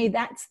 So for me,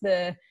 that's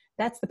the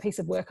piece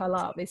of work I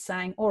love, is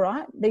saying, all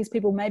right, these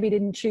people maybe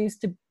didn't choose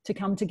to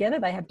come together.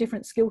 They have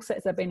different skill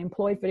sets. They've been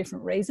employed for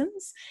different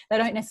reasons. They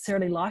don't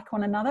necessarily like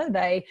one another.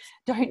 They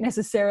wouldn't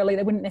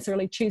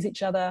necessarily choose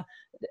each other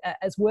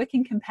as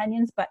working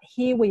companions, but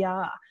here we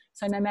are.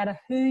 So no matter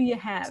who you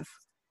have,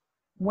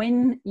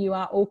 when you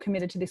are all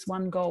committed to this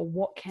one goal,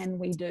 what can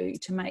we do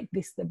to make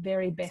this the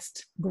very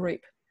best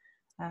group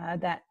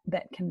that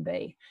can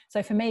be?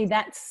 So for me,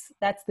 that's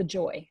the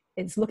joy.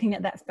 It's looking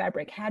at that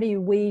fabric. How do you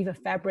weave a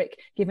fabric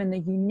given the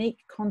unique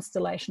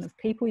constellation of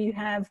people you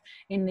have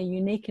in the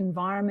unique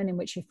environment in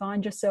which you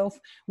find yourself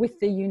with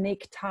the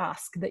unique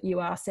task that you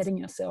are setting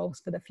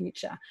yourselves for the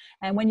future?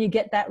 And when you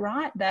get that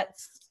right,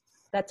 that's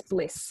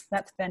bliss.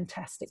 That's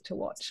fantastic to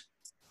watch.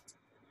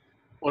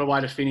 What a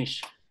way to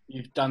finish.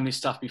 You've done this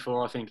stuff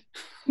before, I think.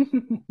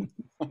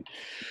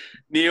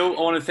 Neil,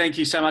 I want to thank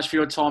you so much for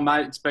your time,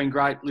 mate. It's been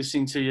great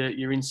listening to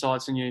your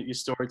insights and your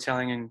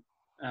storytelling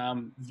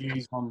and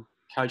views on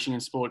coaching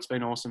and sport. It's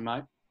been awesome,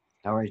 mate.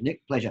 No worries,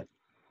 Nick. Pleasure.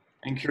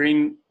 And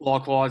Corinne,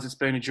 likewise, it's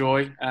been a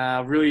joy.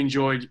 Really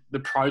enjoyed the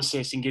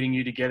process in getting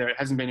you together. It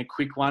hasn't been a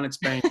quick one. It's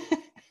been,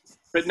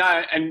 but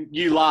no, and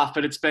you laugh,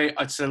 but it's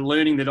a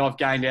learning that I've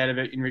gained out of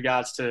it in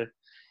regards to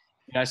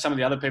some of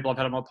the other people I've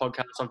had on my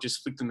podcast, I've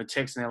just flicked them a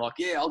text and they're like,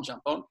 yeah, I'll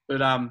jump on.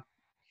 But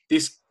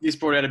this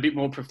brought out a bit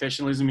more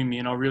professionalism in me,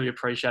 and I really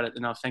appreciate it.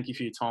 And I thank you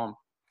for your time.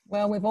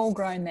 Well, we've all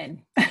grown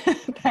then.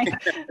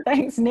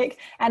 Thanks, Nick.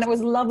 And it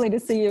was lovely to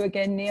see you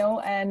again,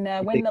 Neil. And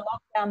when the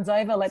lockdown's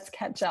over, let's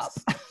catch up.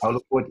 I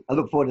look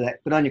forward to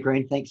that. Good on you,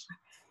 Green. Thanks.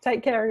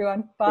 Take care,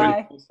 everyone.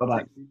 Bye.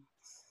 Bye-bye.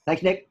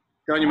 Thanks, Nick.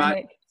 Go on you, mate.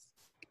 Nick.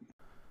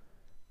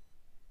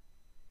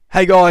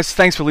 Hey guys,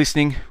 thanks for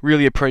listening.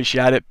 Really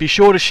appreciate it. Be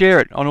sure to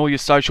share it on all your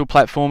social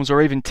platforms or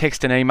even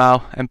text and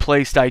email. And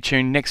please stay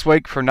tuned next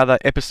week for another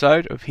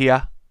episode of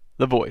Hear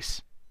the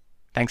Voice.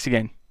 Thanks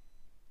again.